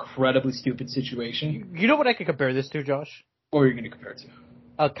 An incredibly stupid situation. You know what I could compare this to, Josh? What are you going to compare it to?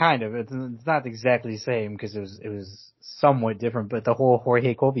 Kind of. It's not exactly the same because it was somewhat different, but the whole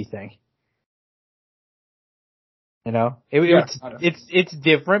Jorge Colby thing. You know, it's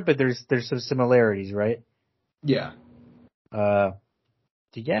different, but there's some similarities, right? Yeah.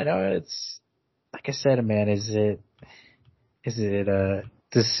 Yeah, no, it's like I said, man. Is it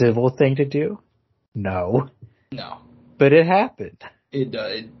the civil thing to do? No. But it happened.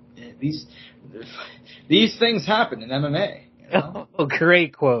 These things happen in MMA. You know? Oh,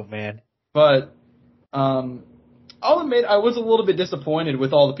 great quote, man. But I'll admit I was a little bit disappointed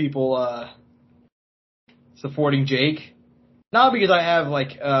with all the people supporting Jake. Not because I have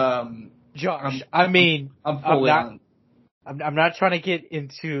like Josh. I'm not trying to get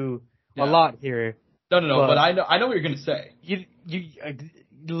into a lot here. No. But I know what you're gonna say. You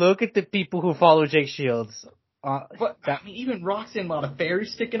look at the people who follow Jake Shields. But I mean, even Roxanne Modafferi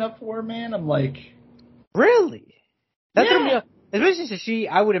sticking up for her, man. I'm like, really? That's yeah. Especially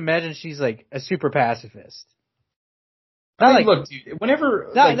I would imagine she's like a super pacifist. Look, dude.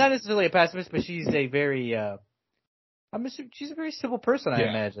 Whenever not necessarily a pacifist, but she's a very she's a very civil person. I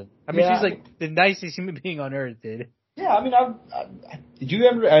imagine. I mean, she's like the nicest human being on earth, dude. Yeah, I mean, did you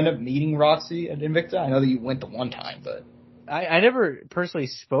ever end up meeting Roxy at Invicta? I know that you went the one time, but I never personally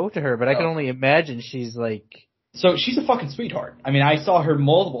spoke to her, but I can only imagine she's like. So she's a fucking sweetheart. I mean, I saw her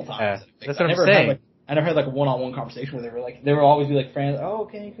multiple times. That's what I'm saying. I never had like a one-on-one conversation with her. Like, they would always be like friends. Oh,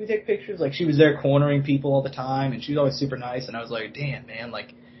 can we take pictures? Like, she was there cornering people all the time, and she was always super nice. And I was like, damn, man.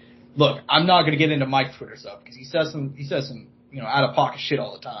 Like, look, I'm not gonna get into Mike's Twitter stuff because he says some out of pocket shit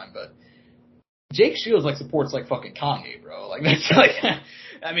all the time. But Jake Shields like supports like fucking Kanye, bro. Like, that's like.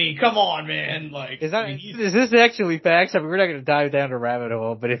 I mean, come on, man. Like, is this actually facts? I mean, we're not going to dive down a rabbit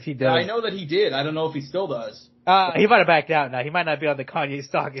hole, but if he does, I know that he did. I don't know if he still does. He might have backed out now. He might not be on the Kanye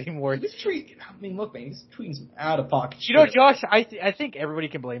stock anymore. Look, man, he's tweeting some out of pocket. You know, Josh, I think everybody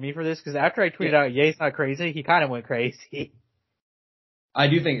can blame me for this because after I tweeted out, "Ye's not crazy," he kind of went crazy. I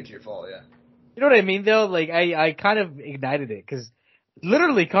do think it's your fault, yeah. You know what I mean, though? Like, I kind of ignited it because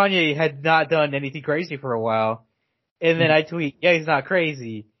literally Kanye had not done anything crazy for a while. And then I tweet, he's not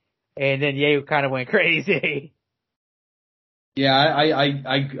crazy. And then Ye kind of went crazy. Yeah, I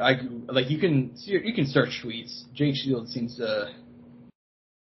like you can search tweets. Jake Shields seems to,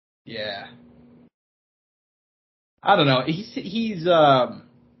 I don't know. He's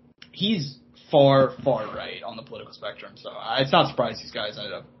far right on the political spectrum. So it's not surprising these guys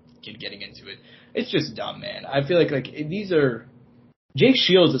ended up getting into it. It's just dumb, man. I feel like these are. Jake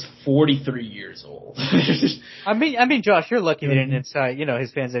Shields is 43 years old. I mean, Josh, you're lucky they didn't his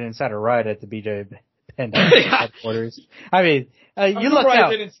fans didn't incite a riot at the BJ Penn headquarters. I mean, you look out.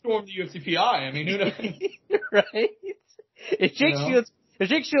 They didn't storm the UFCPI. I mean, who knows? Right? If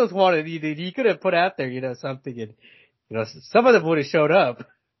Jake Shields wanted, he could have put out there, something, and some of them would have showed up.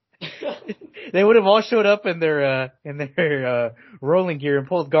 They would have all showed up in their rolling gear and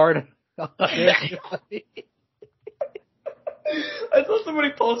pulled guard. I saw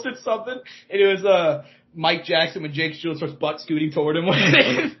somebody posted something, and it was Mike Jackson when Jake Shields starts butt scooting toward him.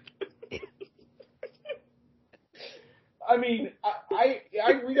 I mean,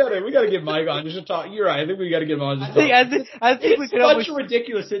 we gotta get Mike on just to talk. You're right. I think we gotta get him on. Just I think we could. It's such a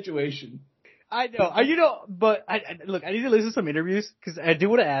ridiculous situation. I know, but look, I need to listen to some interviews because I do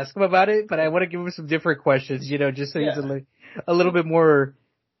want to ask him about it, but I want to give him some different questions, just so he's a little bit more,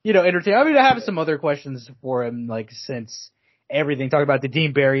 entertaining. I mean, I have some other questions for him, like since. Everything, talking about the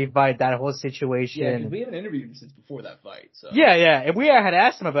Dean Barry fight, that whole situation. Yeah, because we haven't interviewed him since before that fight. So. Yeah, and we had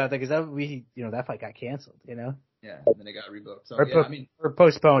asked him about that because that fight got canceled, Yeah, and then it got rebooked. So, or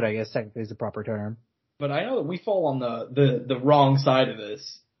postponed, I guess technically is the proper term. But I know that we fall on the wrong side of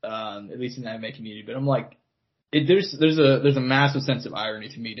this, at least in the MMA community. But I'm like, there's a massive sense of irony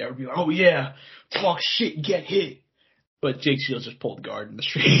to me that would be like, oh yeah, talk shit, get hit. But Jake Shields just pulled guard in the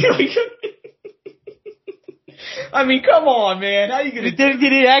street. I mean, come on, man. How you gonna? Did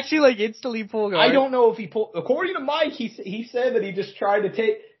he actually instantly pull guard? I don't know if he pulled. According to Mike, he said that he just tried to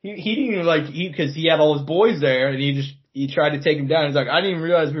take. He didn't even because he had all his boys there, and he tried to take him down. He's like, I didn't even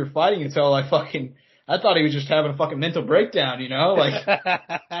realize we were fighting until I thought he was just having a fucking mental breakdown, like.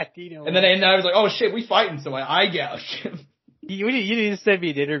 And then I was like, oh shit, we fighting, so I gouged him. You need to send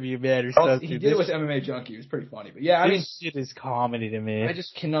me an interview, man, or something. He did it with MMA Junkie. It was pretty funny. But yeah, I mean, shit is comedy to me. I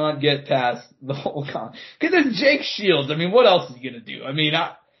just cannot get past the whole because it's Jake Shields. I mean, what else is he gonna do? I mean,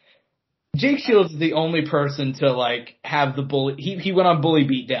 Jake Shields is the only person to have the bully. He went on Bully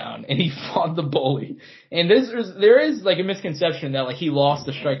Beatdown and he fought the bully. And there is a misconception that he lost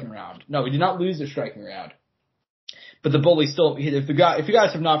the striking round. No, he did not lose the striking round. But the bully still. If you guys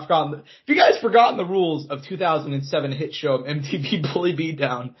forgotten the rules of 2007 hit show MTV Bully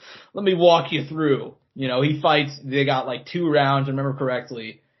Beatdown, let me walk you through. He fights. They got 2 rounds. I remember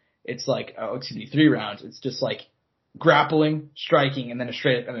correctly. It's 3 rounds. It's just grappling, striking, and then a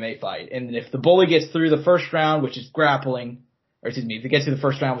straight up MMA fight. And if the bully gets through the first round, which is grappling, or excuse me, if they get through the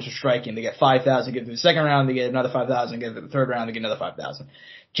first round, which is striking, they get 5,000. Get through the second round, they get another 5,000. Get through the third round, they get another 5,000.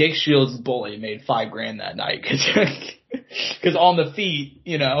 Jake Shields' bully made $5,000 that night because on the feet,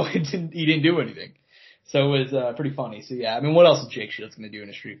 he didn't do anything. So it was pretty funny. So yeah, I mean, what else is Jake Shields going to do in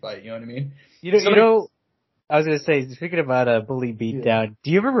a street fight? You know what I mean? I was going to say, speaking about a bully beatdown,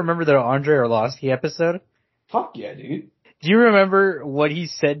 do you ever remember the Andre Arlovsky episode? Fuck yeah, dude. Do you remember what he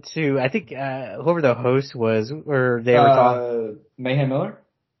said to, I think, whoever the host was, or they were talking? Mayhem Miller?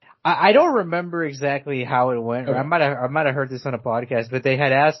 I don't remember exactly how it went. Okay. I might have heard this on a podcast, but they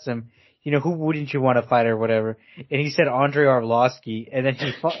had asked him, who wouldn't you want to fight or whatever? And he said Andre Arlovsky, and then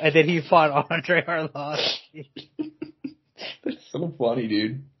he fought Andre Arlovsky. That's so funny,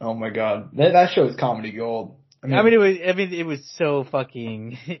 dude. Oh my god. That show is comedy gold. It was so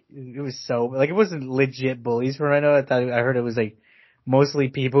fucking, it was so, like, it wasn't legit bullies from right now. I heard it was like mostly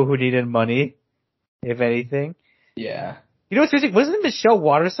people who needed money, if anything. Yeah. You know what's crazy? Wasn't Michelle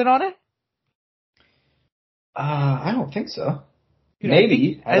Waterson on it? I don't think so.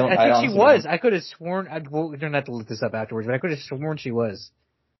 Maybe. I think she was. I could have sworn, we don't have to look this up afterwards, but I could have sworn she was.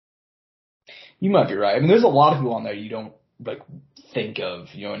 You might be right. I mean, there's a lot of people on there you don't, like, think of,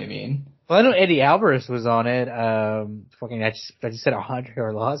 you know what I mean? Well, I know Eddie Alvarez was on it. I just said Andre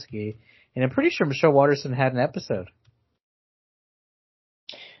Arlovsky, and I'm pretty sure Michelle Waterson had an episode.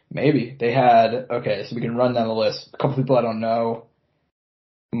 Maybe they had. Okay, so we can run down the list. A couple people I don't know.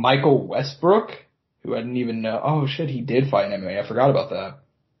 Michael Westbrook, who I didn't even know. Oh shit, he did fight in MMA. I forgot about that.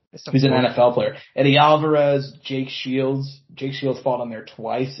 He's an NFL player. Eddie Alvarez, Jake Shields. Jake Shields fought on there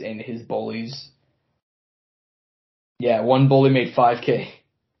twice, and his bullies. Yeah, one bully made $5,000.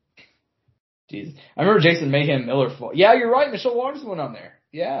 Jesus. I remember Jason Mayhem Miller fought. Yeah, you're right. Michelle Waterson went on there.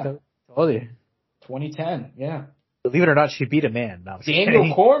 Yeah. Told you. 2010. Yeah. Believe it or not, she beat a man. No,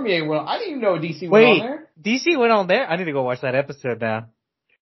 Daniel Cormier went. I didn't even know DC went on there. DC went on there. I need to go watch that episode now.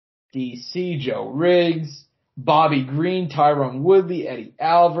 DC, Joe Riggs, Bobby Green, Tyron Woodley, Eddie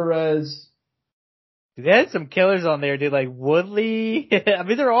Alvarez. They had some killers on there, dude. Like Woodley. I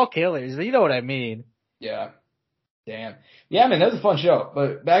mean, they're all killers, but you know what I mean. Yeah. Damn. Yeah, man, that was a fun show.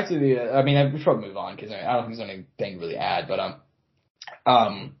 But back to the, we should probably move on because I don't think there's anything really to add. But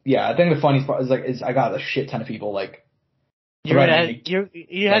yeah, I think the funniest part is I got a shit ton of people like. You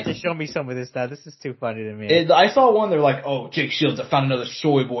have to show me some of this stuff. This is too funny to me. I saw one. They're like, "Oh, Jake Shields, I found another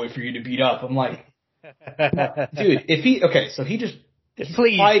soy boy for you to beat up." I'm like, dude, so he just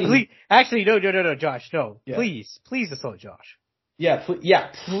please, actually, no, Josh, no, yeah. please assault Josh. Yeah,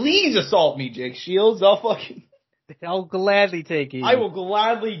 please assault me, Jake Shields. I'll gladly take it. I will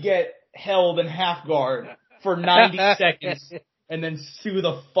gladly get held in half guard for 90 seconds and then sue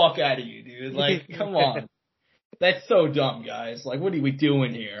the fuck out of you, dude. Like, come on. That's so dumb, guys. Like, what are we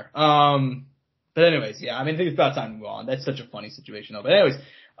doing here? But anyways, yeah, I mean, I think it's about time to move on. That's such a funny situation, though. But anyways,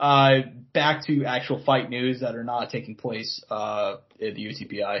 back to actual fight news that are not taking place at the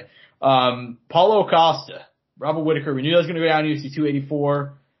UCPI. Paulo Costa, Robert Whittaker, we knew that was going to go down to UFC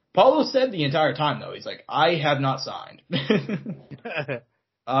 284. Paulo said the entire time, though, he's like, I have not signed.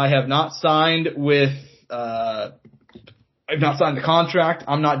 I have not signed with, I've not signed the contract.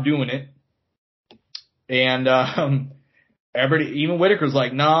 I'm not doing it. And, everybody, even Whittaker's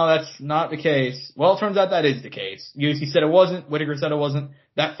like, no, that's not the case. Well, it turns out that is the case. UFC said it wasn't. Whittaker said it wasn't.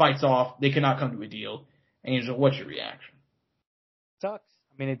 That fight's off. They cannot come to a deal. And he's like, what's your reaction? Sucks.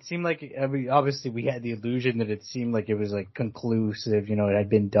 I mean, it seemed like, obviously we had the illusion that it seemed like it was like conclusive, it had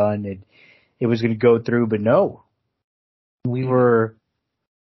been done, it was going to go through, but no. We were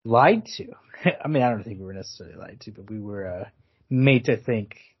lied to. I mean, I don't think we were necessarily lied to, but we were, made to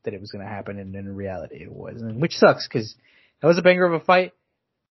think that it was going to happen, and in reality it wasn't, which sucks, because that was a banger of a fight.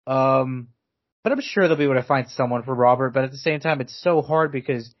 But I'm sure they'll be able to find someone for Robert, but at the same time, it's so hard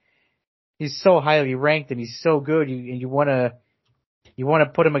because he's so highly ranked and he's so good, you want to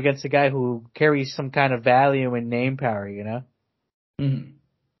put him against a guy who carries some kind of value and name power, Mm-hmm.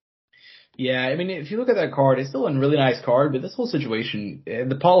 Yeah, I mean, if you look at that card, it's still a really nice card, but this whole situation,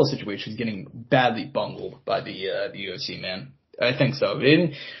 the Paulo situation is getting badly bungled by the UFC, man. I think so.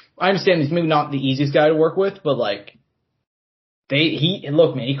 I understand he's maybe not the easiest guy to work with, but like,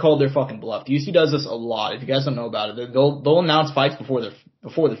 look, man, he called their fucking bluff. The UFC does this a lot. If you guys don't know about it, they'll announce fights before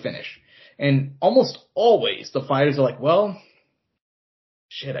they're finished. And almost always the fighters are like, well,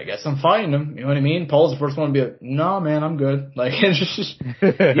 shit, I guess I'm fighting him. You know what I mean? Paul's the first one to be like, no, man, I'm good. Like, it's just,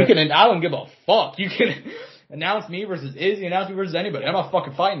 I don't give a fuck. You can announce me versus Izzy, announce me versus anybody. I'm not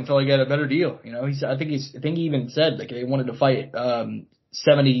fucking fighting until I get a better deal. I think he even said, like, they wanted to fight,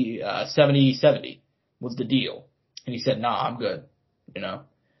 70 was the deal. And he said, nah, I'm good, you know.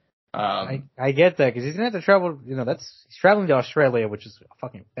 I get that, because he's going to have to travel, you know, he's traveling to Australia, which is a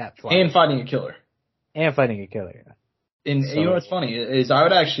fucking fat flight. And fighting a killer. And fighting a killer, yeah. And you know what's funny is I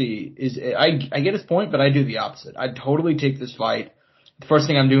get his point, but I do the opposite. I'd totally take this fight. The first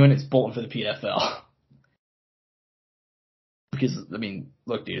thing I'm doing is bolting for the PFL. Because, I mean,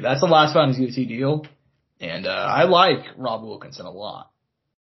 look, dude, that's the last fight in his UFC deal. And, I like Rob Wilkinson a lot.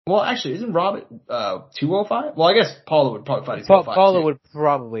 Well, actually, isn't Rob at 205? Well, I guess Paulo would probably fight at 205. Paulo would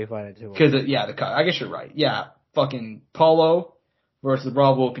probably fight at 205. Because, I guess you're right. Yeah, fucking Paulo versus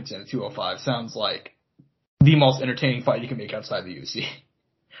Rob Wilkinson at 205 sounds like the most entertaining fight you can make outside the UFC.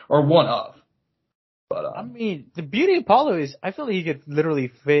 Or one of. But, I mean, the beauty of Paulo is I feel like he could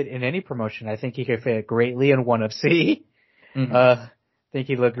literally fit in any promotion. I think he could fit greatly in ONE FC. Mm-hmm. I think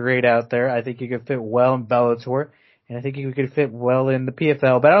he'd look great out there. I think he could fit well in Bellator. And I think he could fit well in the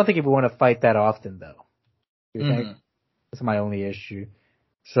PFL. But I don't think he would want to fight that often, though. You think? That's my only issue.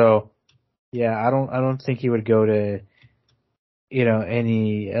 So, yeah, I don't think he would go to, you know,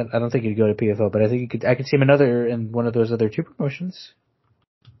 I don't think he'd go to PFL, but I think I could see him in one of those other two promotions.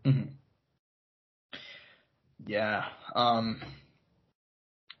 Mm-hmm. Yeah. I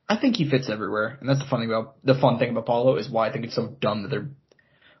think he fits everywhere. And that's the fun thing about Paulo is why I think it's so dumb that they're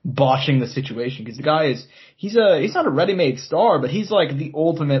botching the situation. Because the guy he's not a ready-made star, but he's like the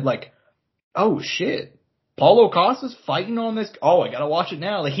ultimate, like, oh shit, Paulo Costa's fighting on this. Oh, I gotta watch it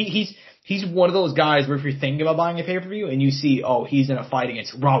now. Like he's one of those guys where if you're thinking about buying a pay-per-view and you see, oh, he's in a fight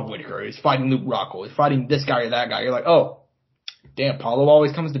against Rob Whittaker, he's fighting Luke Rockhold, he's fighting this guy or that guy, you're like, oh, damn, Paulo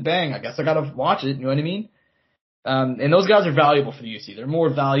always comes to bang. I guess I gotta watch it. You know what I mean? And those guys are valuable for the UFC. They're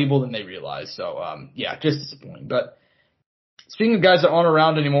more valuable than they realize. So, yeah, just disappointing. But speaking of guys that aren't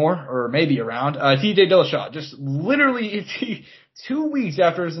around anymore, or maybe around, TJ Dillashaw, just literally 2 weeks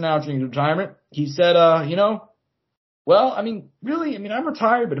after his announcing his retirement, he said, you know, well, I mean, really, I'm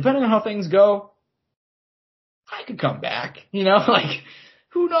retired, but depending on how things go, I could come back. You know, like,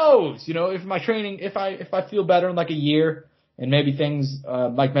 who knows? You know, if my training, if I feel better in like a year, and maybe things,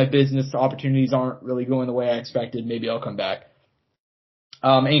 like my business opportunities aren't really going the way I expected, maybe I'll come back.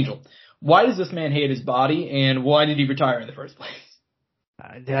 Angel, why does this man hate his body, and why did he retire in the first place?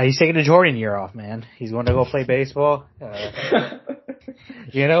 He's taking a Jordan year off, man. He's going to go play baseball.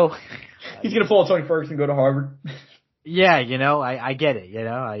 You know? He's going to pull a Tony Ferguson and go to Harvard. Yeah, you know, I get it, you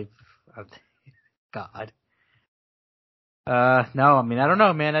know, God. No, I mean, I don't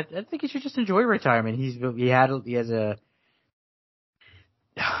know, man. I think he should just enjoy retirement.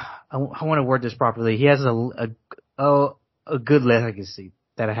 I want to word this properly. He has a good legacy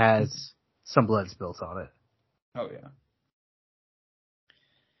that has some blood spills on it. Oh yeah.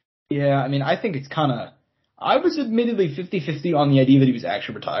 Yeah, I mean, I think it's I was admittedly 50-50 on the idea that he was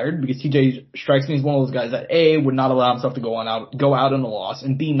actually retired, because TJ strikes me as one of those guys that A, would not allow himself to go out on a loss,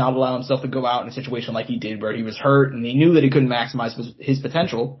 and B, not allow himself to go out in a situation like he did where he was hurt and he knew that he couldn't maximize his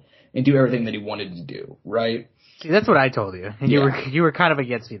potential and do everything that he wanted to do, right? See, that's what I told you. And you were kind of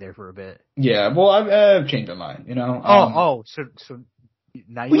against me there for a bit. Yeah, well, I've changed my mind, you know? So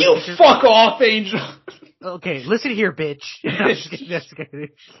now you fuck off, Angel! Okay, listen here, bitch.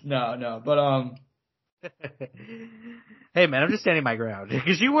 No, but hey man, I'm just standing my ground.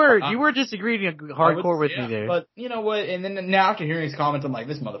 Because you were disagreeing hardcore with me there. But you know what, and then now after hearing his comments, I'm like,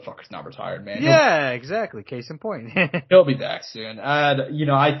 this motherfucker's not retired, man. Yeah, exactly. Case in point. He'll be back soon. You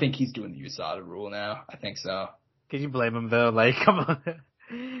know, I think he's doing the USADA rule now. I think so. Can you blame him though? Like, come on.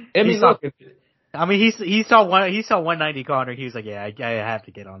 I mean, look. He saw 190 Conor. He was like, yeah, I have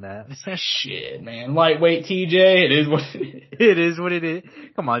to get on that. Shit, man. Lightweight TJ, it is what it is. It is what it is.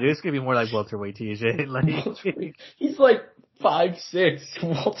 Come on, dude. It's gonna be more like welterweight TJ. Like, he's like 5'6",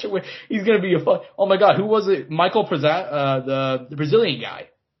 welterweight. He's gonna be oh my god, who was it? Michael Prazat, the Brazilian guy.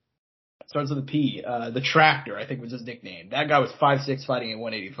 Starts with a P. The Tractor, I think was his nickname. That guy was 5'6", fighting at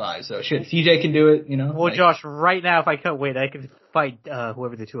 185. So shit, TJ can do it, you know? Well, like, Josh, right now, if I cut weight, I could fight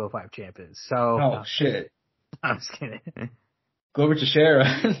whoever the 205 champ is. So. Oh shit. I'm just kidding. Glover Teixeira.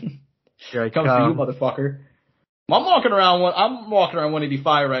 Here I come. For you, motherfucker. I'm walking around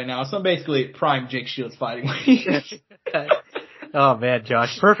 185 right now, so I'm basically at prime Jake Shields fighting weight. Oh man,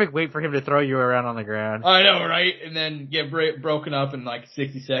 Josh, perfect weight for him to throw you around on the ground. I know, right? And then get broken up in like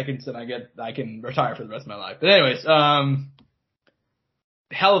 60 seconds, and I can retire for the rest of my life. But anyways,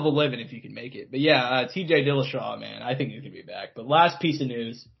 hell of a living if you can make it. But yeah, TJ Dillashaw, man, I think he's gonna be back. But last piece of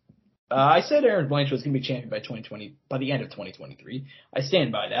news, I said Erin Blanchfield was gonna be champion by the end of 2023. I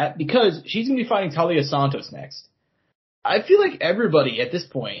stand by that because she's gonna be fighting Talia Santos next. I feel like everybody at this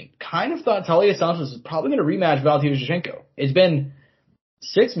point kind of thought Talia Santos was probably going to rematch Valentina Shevchenko. It's been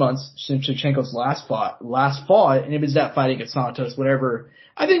 6 months since Shevchenko's last fought, and it was that fight against Santos, whatever.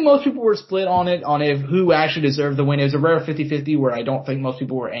 I think most people were split on if who actually deserved the win. It was a rare 50-50 where I don't think most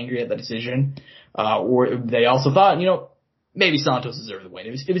people were angry at the decision, or they also thought, maybe Santos deserved the win.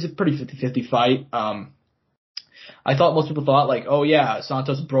 It was a pretty 50-50 fight. I thought most people thought like, oh yeah,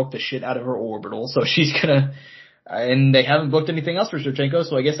 Santos broke the shit out of her orbital, so she's gonna, and they haven't booked anything else for Shevchenko,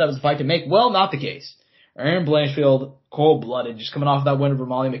 so I guess that was a fight to make. Well, not the case. Erin Blanchfield, cold-blooded, just coming off that win over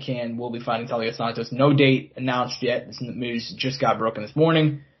Molly McCann, will be fighting Talia Santos. No date announced yet. This news just got broken this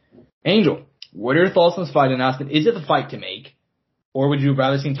morning. Angel, what are your thoughts on this fight announcement? Is it the fight to make, or would you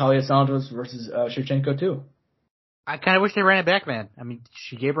rather see Talia Santos versus Shevchenko too? I kind of wish they ran it back, man. I mean,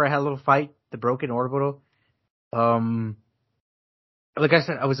 she gave her a hell of a fight, the broken orbital. Like I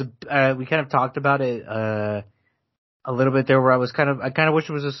said, we kind of talked about it, a little bit there where I kind of wish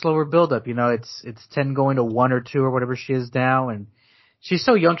it was a slower build up. It's 10 going to 1 or 2 or whatever she is now. And she's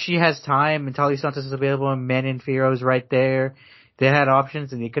so young. She has time, and Talia Santos is available, and Manon Fiorot's right there. They had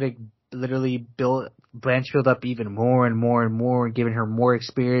options, and they could have literally built Blanchfield up even more and more and more, and given her more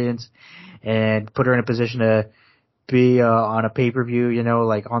experience and put her in a position to be, on a pay-per-view,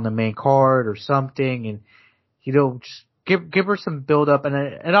 like on the main card or something. And, just give her some build up.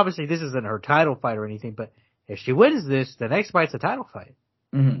 And obviously this isn't her title fight or anything, but if she wins this, the next fight's a title fight.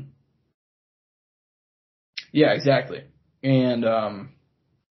 Mm-hmm. Yeah, exactly. And,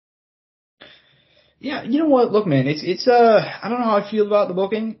 yeah, you know what? Look, man, it's I don't know how I feel about the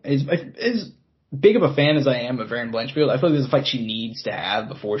booking. As big of a fan as I am of Erin Blanchfield, I feel like there's a fight she needs to have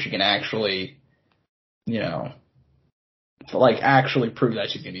before she can actually, actually prove that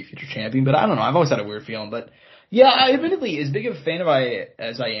she's going to be future champion. But I don't know. I've always had a weird feeling. But yeah, admittedly, as big of a fan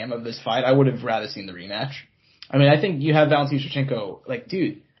as I am of this fight, I would have rather seen the rematch. I mean, I think you have Valentina Shevchenko.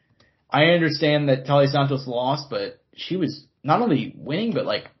 Dude, I understand that Talia Santos lost, but she was not only winning, but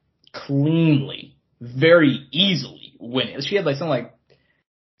cleanly, very easily winning. She had something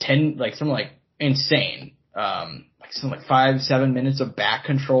insane. Something 5-7 minutes of back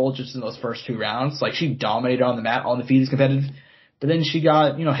control just in those first 2 rounds. She dominated on the mat, on the feet is competitive. But then she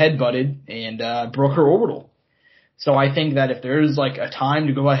got, head-butted and broke her orbital. So I think that if there's a time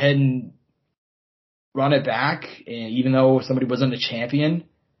to go ahead and run it back, and even though somebody wasn't a champion,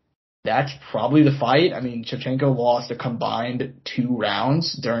 that's probably the fight. I mean, Shevchenko lost a combined 2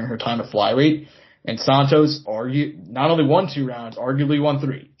 rounds during her time at flyweight, and Santos not only won 2 rounds, arguably won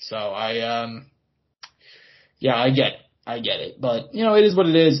 3. So yeah, I get it. But, it is what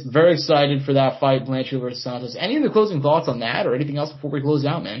it is. Very excited for that fight, Blanchfield versus Santos. Any other closing thoughts on that or anything else before we close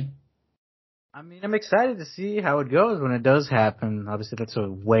out, man? I mean, I'm excited to see how it goes when it does happen. Obviously, that's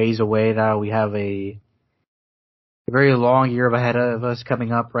a ways away now. We have a very long year ahead of us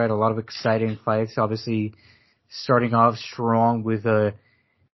coming up, right? A lot of exciting fights. Obviously, starting off strong with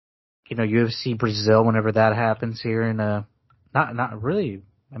UFC Brazil whenever that happens here in not really.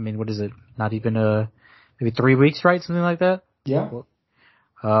 I mean, what is it? Not even maybe 3 weeks, right? Something like that. Yeah.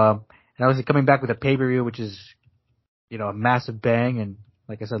 And obviously coming back with a pay-per-view, which is a massive bang, and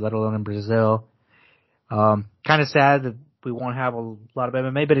like I said, let alone in Brazil. Kind of sad that we won't have a lot of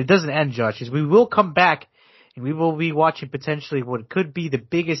MMA, but it doesn't end, Josh. We will come back, and we will be watching potentially what could be the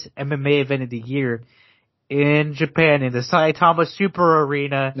biggest MMA event of the year in Japan, in the Saitama Super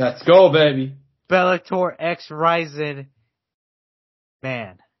Arena. Let's go, baby. Bellator X Rizin.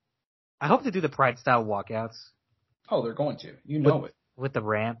 Man, I hope they do the Pride style walkouts. Oh, they're going to. It. With the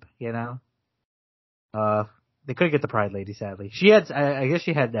ramp, They couldn't get the Pride lady, sadly. She had, I guess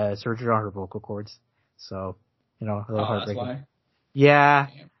she had surgery on her vocal cords. So, a little heartbreaking. That's why? Yeah.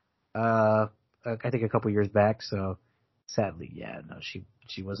 I think a couple years back. So, sadly, she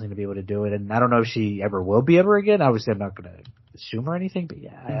wasn't going to be able to do it. And I don't know if she ever will be ever again. Obviously, I'm not going to assume or anything. But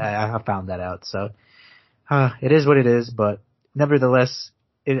yeah, I found that out. So, it is what it is. But nevertheless,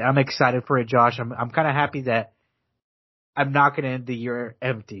 I'm excited for it, Josh. I'm kind of happy that I'm not going to end the year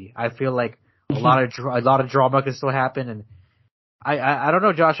empty. I feel like a lot of drama can still happen, and I don't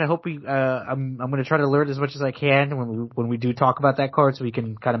know, Josh. I hope I'm going to try to learn as much as I can when we do talk about that card, so we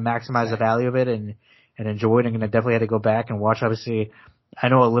can kind of maximize the value of it and enjoy it. I'm going to definitely have to go back and watch. Obviously, I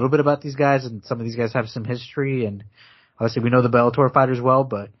know a little bit about these guys, and some of these guys have some history, and obviously we know the Bellator fighters well,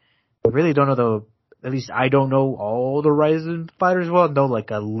 but we really don't know at least I don't know all the Rizin fighters well. I know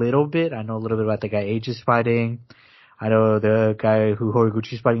a little bit. I know a little bit about the guy Aegis fighting. I know the guy who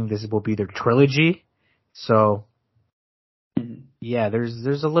Horiguchi's fighting. This will be their trilogy. So, yeah, there's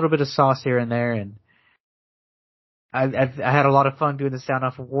a little bit of sauce here and there, and I had a lot of fun doing the Sound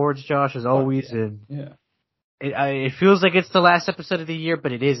Off Awards, Josh, as always. Yeah. And it feels like it's the last episode of the year,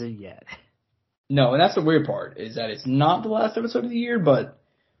 but it isn't yet. No, and that's the weird part, is that it's not the last episode of the year, but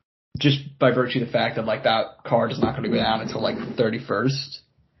just by virtue of the fact that, like, that card is not going to go down until, like, the 31st.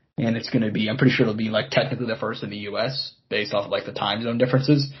 And it's going to be, I'm pretty sure it'll be, like, technically the first in the U.S. based off of, like, the time zone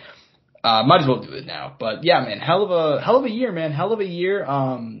differences. Might as well do it now. But, yeah, man, hell of a year, man. Hell of a year.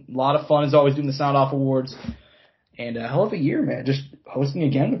 A lot of fun as always doing the Sound Off Awards. And a hell of a year, man. Just hosting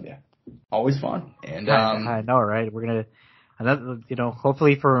again with you. Always fun. And I know, right? We're going to,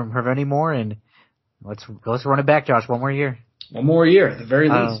 hopefully for many more, and let's run it back, Josh. One more year. One more year, at the very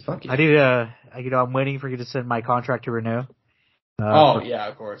least. Fuck yeah. I'm waiting for you to send my contract to renew. Yeah,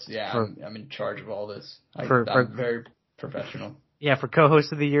 of course. Yeah, I'm in charge of all this. I'm very professional. Yeah, for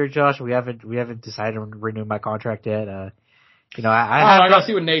co-host of the year, Josh, we haven't decided to renew my contract yet. I gotta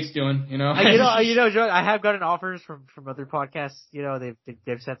see what Nate's doing. Josh, I have gotten offers from other podcasts.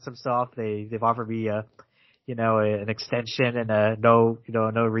 They've sent some stuff. They've offered me an extension and a no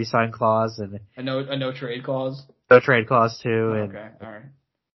re-sign clause and a no trade clause. No trade clause too. Okay, all right.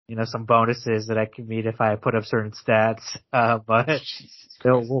 Some bonuses that I can meet if I put up certain stats. But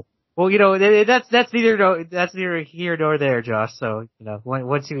that's neither here nor there, Josh. So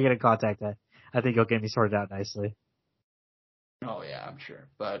once you get in contact, I think you'll get me sorted out nicely. Oh yeah, I'm sure.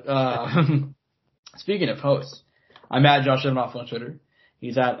 But speaking of hosts, I'm at Josh Evanoff on Twitter.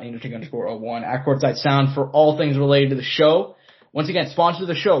 He's at _01 at Courtside Sound for all things related to the show. Once again, sponsor of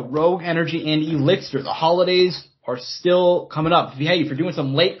the show, Rogue Energy and Elixir. The holidays are still coming up. If you're doing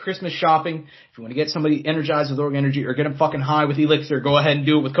some late Christmas shopping, if you want to get somebody energized with Rogue Energy or get them fucking high with Elixir, go ahead and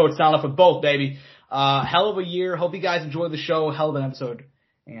do it with code SOUNDOFF with both, baby. Hell of a year. Hope you guys enjoyed the show. Hell of an episode.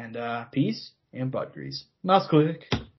 And peace and butt grease. Mouse click.